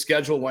uses a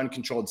Schedule I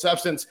controlled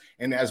substance.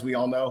 And as we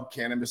all know,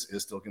 cannabis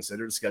is still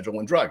considered a Schedule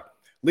I drug.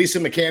 Lisa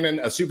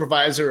McCannon, a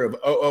supervisor of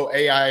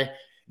OOAI,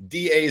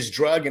 DA's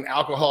Drug and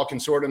Alcohol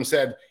Consortium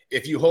said,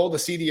 if you hold a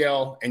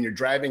CDL and you're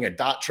driving a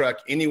DOT truck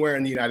anywhere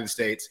in the United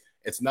States,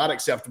 it's not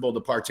acceptable to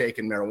partake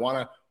in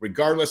marijuana,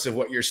 regardless of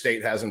what your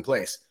state has in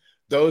place.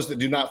 Those that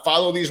do not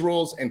follow these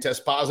rules and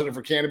test positive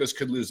for cannabis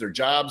could lose their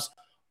jobs.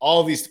 All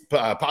of these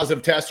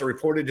positive tests are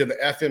reported to the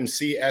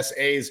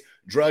FMCSA's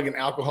Drug and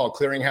Alcohol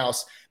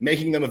Clearinghouse,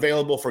 making them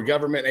available for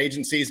government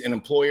agencies and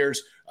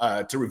employers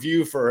to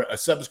review for a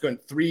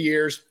subsequent 3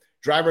 years.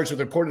 Drivers with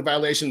reported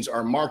violations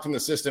are marked in the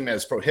system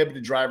as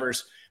prohibited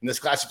drivers, and this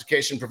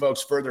classification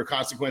provokes further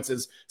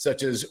consequences,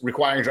 such as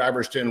requiring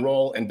drivers to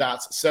enroll in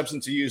DOT's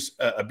substance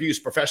abuse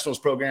professionals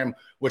program,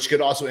 which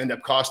could also end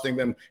up costing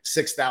them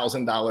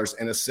 $6,000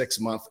 and a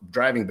 6-month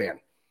driving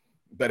ban.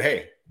 But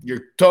hey,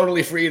 you're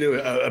totally free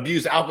to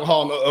abuse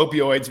alcohol and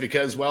opioids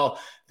because, well,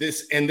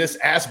 this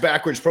ass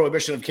backwards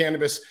prohibition of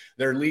cannabis,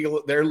 they're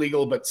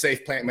legal, but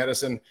safe plant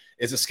medicine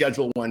is a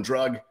Schedule I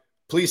drug.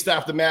 Please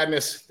stop the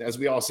madness. As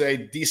we all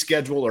say,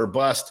 deschedule or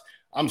bust.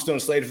 I'm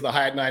Stone Slater for the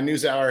High at 9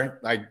 News Hour.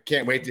 I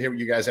can't wait to hear what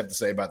you guys have to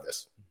say about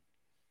this.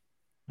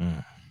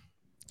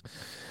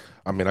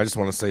 I mean, I just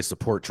want to say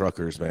support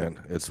truckers, man.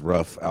 It's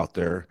rough out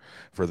there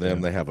for them.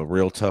 Yeah. They have a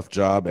real tough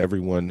job.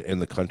 Everyone in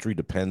the country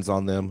depends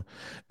on them,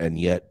 and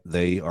yet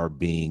they are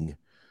being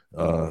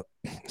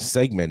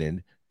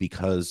segmented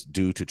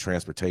due to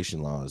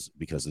transportation laws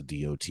because of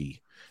DOT,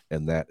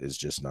 and that is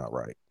just not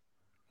right.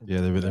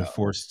 Yeah, they're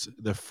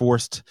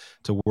forced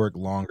to work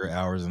longer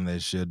hours than they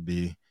should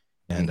be,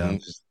 and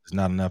there's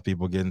not enough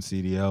people getting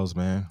CDLs,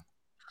 man.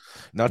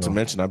 Not to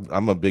mention,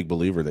 I'm a big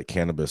believer that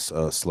cannabis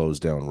slows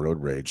down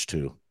road rage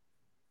too.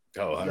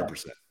 Oh,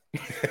 100%.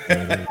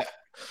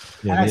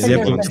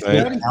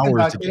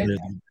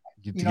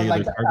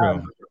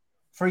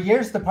 For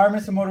years,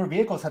 departments of motor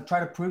vehicles have tried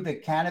to prove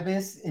that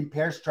cannabis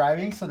impairs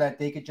driving so that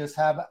they could just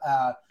have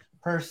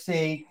per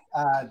se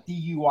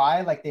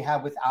DUI like they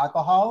have with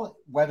alcohol,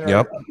 whether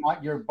or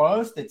not you're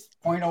buzzed, it's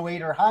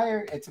 0.08 or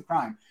higher, it's a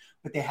crime.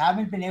 But they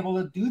haven't been able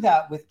to do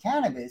that with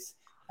cannabis.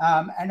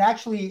 And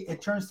actually,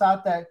 it turns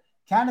out that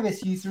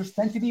cannabis users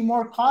tend to be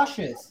more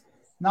cautious,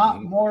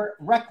 not more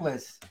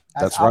reckless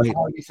as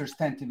alcohol users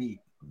tend to be.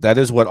 That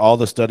is what all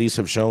the studies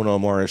have shown,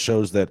 Omar. It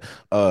shows that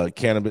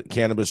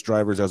cannabis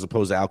drivers, as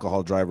opposed to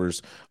alcohol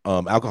drivers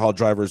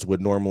would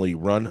normally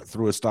run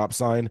through a stop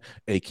sign.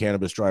 A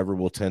cannabis driver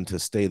will tend to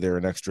stay there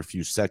an extra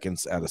few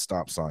seconds at a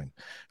stop sign.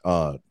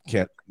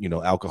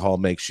 Alcohol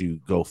makes you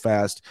go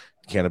fast.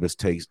 Cannabis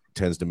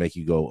tends to make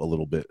you go a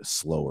little bit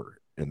slower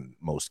in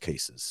most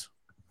cases.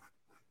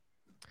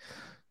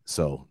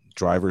 So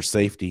driver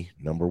safety,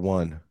 number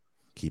one.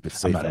 Keep it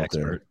safe out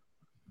there.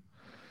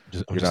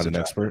 You're not an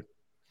expert?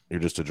 You're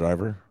just a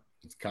driver?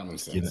 It's common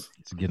sense.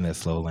 Get in that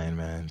slow lane,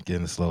 man. Get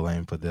in the slow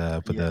lane. Put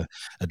the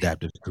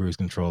adaptive cruise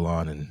control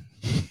on, and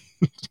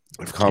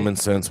if common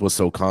sense was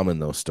so common,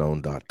 though,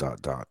 Stone. ...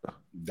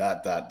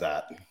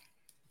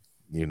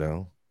 You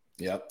know.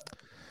 Yep.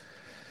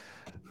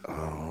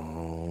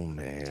 Oh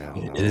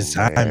man, it is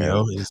time,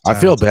 yo. I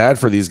feel bad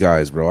for these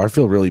guys, bro. I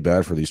feel really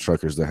bad for these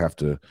truckers that have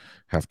to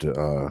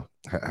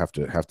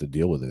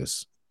deal with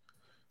this.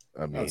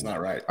 I mean, that's not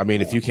right. I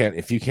mean, if you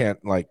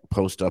can't like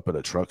post up at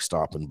a truck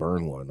stop and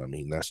burn one, I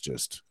mean, that's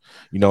just,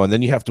 and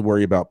then you have to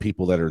worry about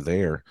people that are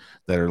there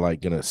that are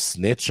like going to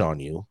snitch on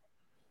you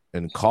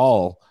and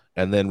call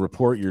and then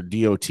report your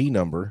DOT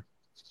number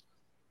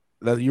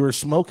that you were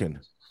smoking.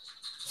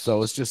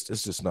 So it's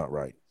just not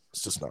right.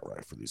 It's just not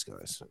right for these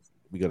guys.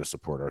 We got to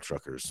support our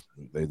truckers.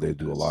 They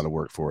do a lot of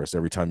work for us.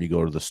 Every time you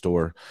go to the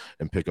store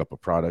and pick up a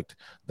product,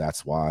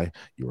 that's why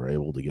you were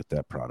able to get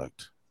that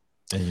product.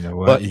 And you know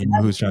what? You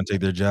know who's trying to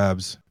take their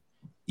jobs?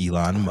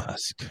 Elon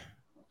Musk.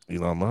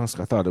 Elon Musk.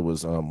 I thought it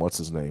was what's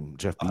his name?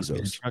 Jeff Bezos.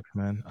 Automated trucks,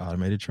 man.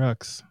 Automated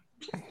trucks.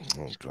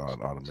 Oh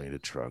God,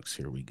 automated trucks.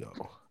 Here we go.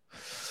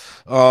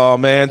 Oh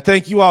man,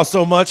 thank you all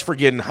so much for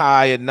getting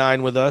high at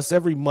 9 with us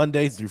every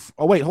Monday through.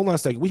 Oh wait, hold on a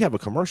second. We have a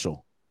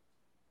commercial.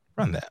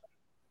 Run that,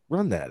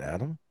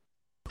 Adam.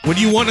 When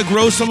you want to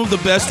grow some of the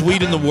best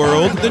weed in the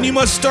world, then you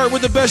must start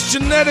with the best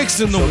genetics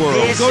in the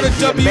world. Go to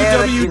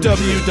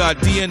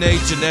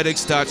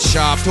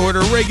www.dnagenetics.shop to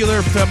order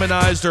regular,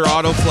 feminized, or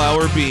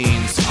autoflower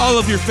beans. All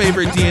of your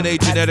favorite DNA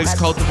genetics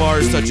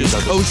cultivars such as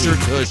Kosher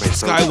Kush,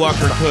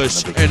 Skywalker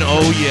Kush, and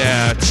oh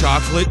yeah,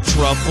 Chocolate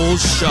Truffle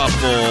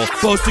Shuffle.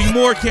 Boasting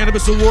more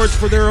cannabis awards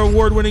for their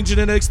award-winning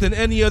genetics than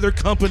any other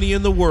company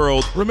in the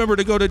world. Remember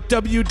to go to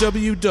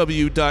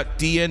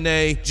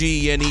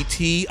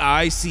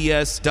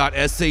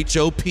www.dnagenetics.shop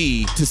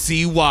to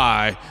see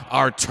why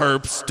our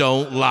terps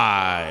don't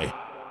lie.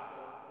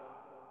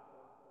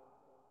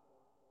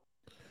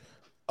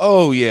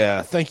 Oh,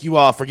 yeah. Thank you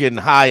all for getting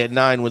high at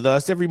 9 with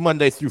us every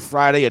Monday through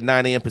Friday at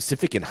 9 a.m.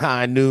 Pacific and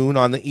high noon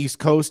on the East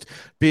Coast.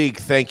 Big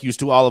thank yous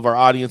to all of our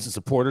audience and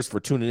supporters for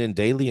tuning in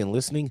daily and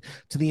listening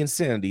to the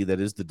insanity that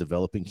is the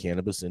developing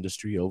cannabis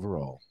industry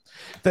overall.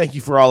 Thank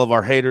you for all of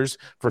our haters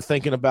for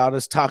thinking about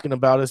us, talking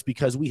about us,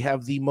 because we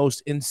have the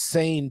most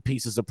insane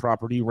pieces of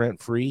property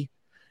rent-free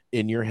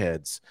in your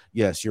heads.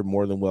 Yes, you're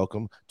more than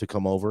welcome to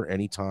come over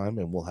anytime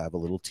and we'll have a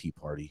little tea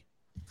party.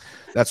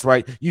 That's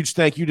right. Huge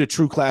thank you to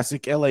True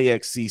Classic,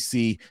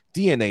 LAXCC,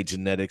 DNA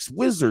Genetics,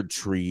 Wizard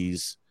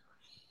Trees,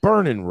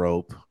 Burning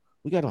Rope.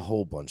 We got a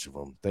whole bunch of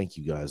them. Thank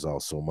you guys all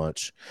so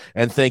much.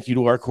 And thank you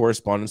to our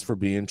correspondents for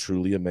being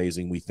truly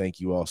amazing. We thank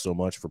you all so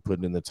much for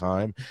putting in the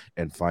time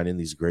and finding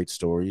these great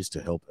stories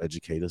to help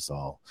educate us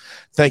all.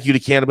 Thank you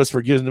to Cannabis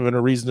for giving them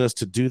a reason us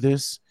to do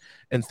this.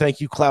 And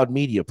thank you, Cloud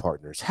Media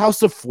Partners,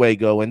 House of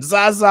Fuego, and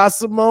Zaza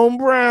Simone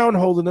Brown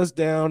holding us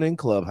down in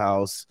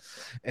Clubhouse.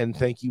 And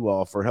thank you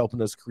all for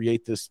helping us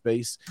create this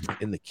space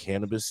in the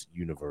cannabis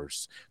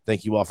universe.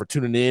 Thank you all for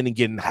tuning in and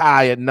getting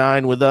high at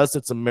 9 with us.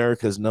 It's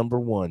America's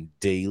 #1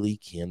 daily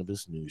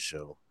cannabis news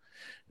show.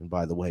 And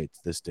by the way,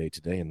 this day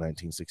today in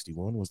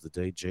 1961 was the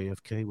day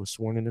JFK was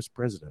sworn in as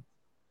president.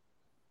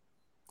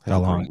 How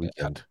long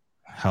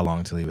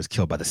until he was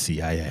killed by the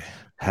CIA?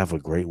 Have a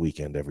great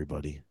weekend,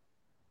 everybody.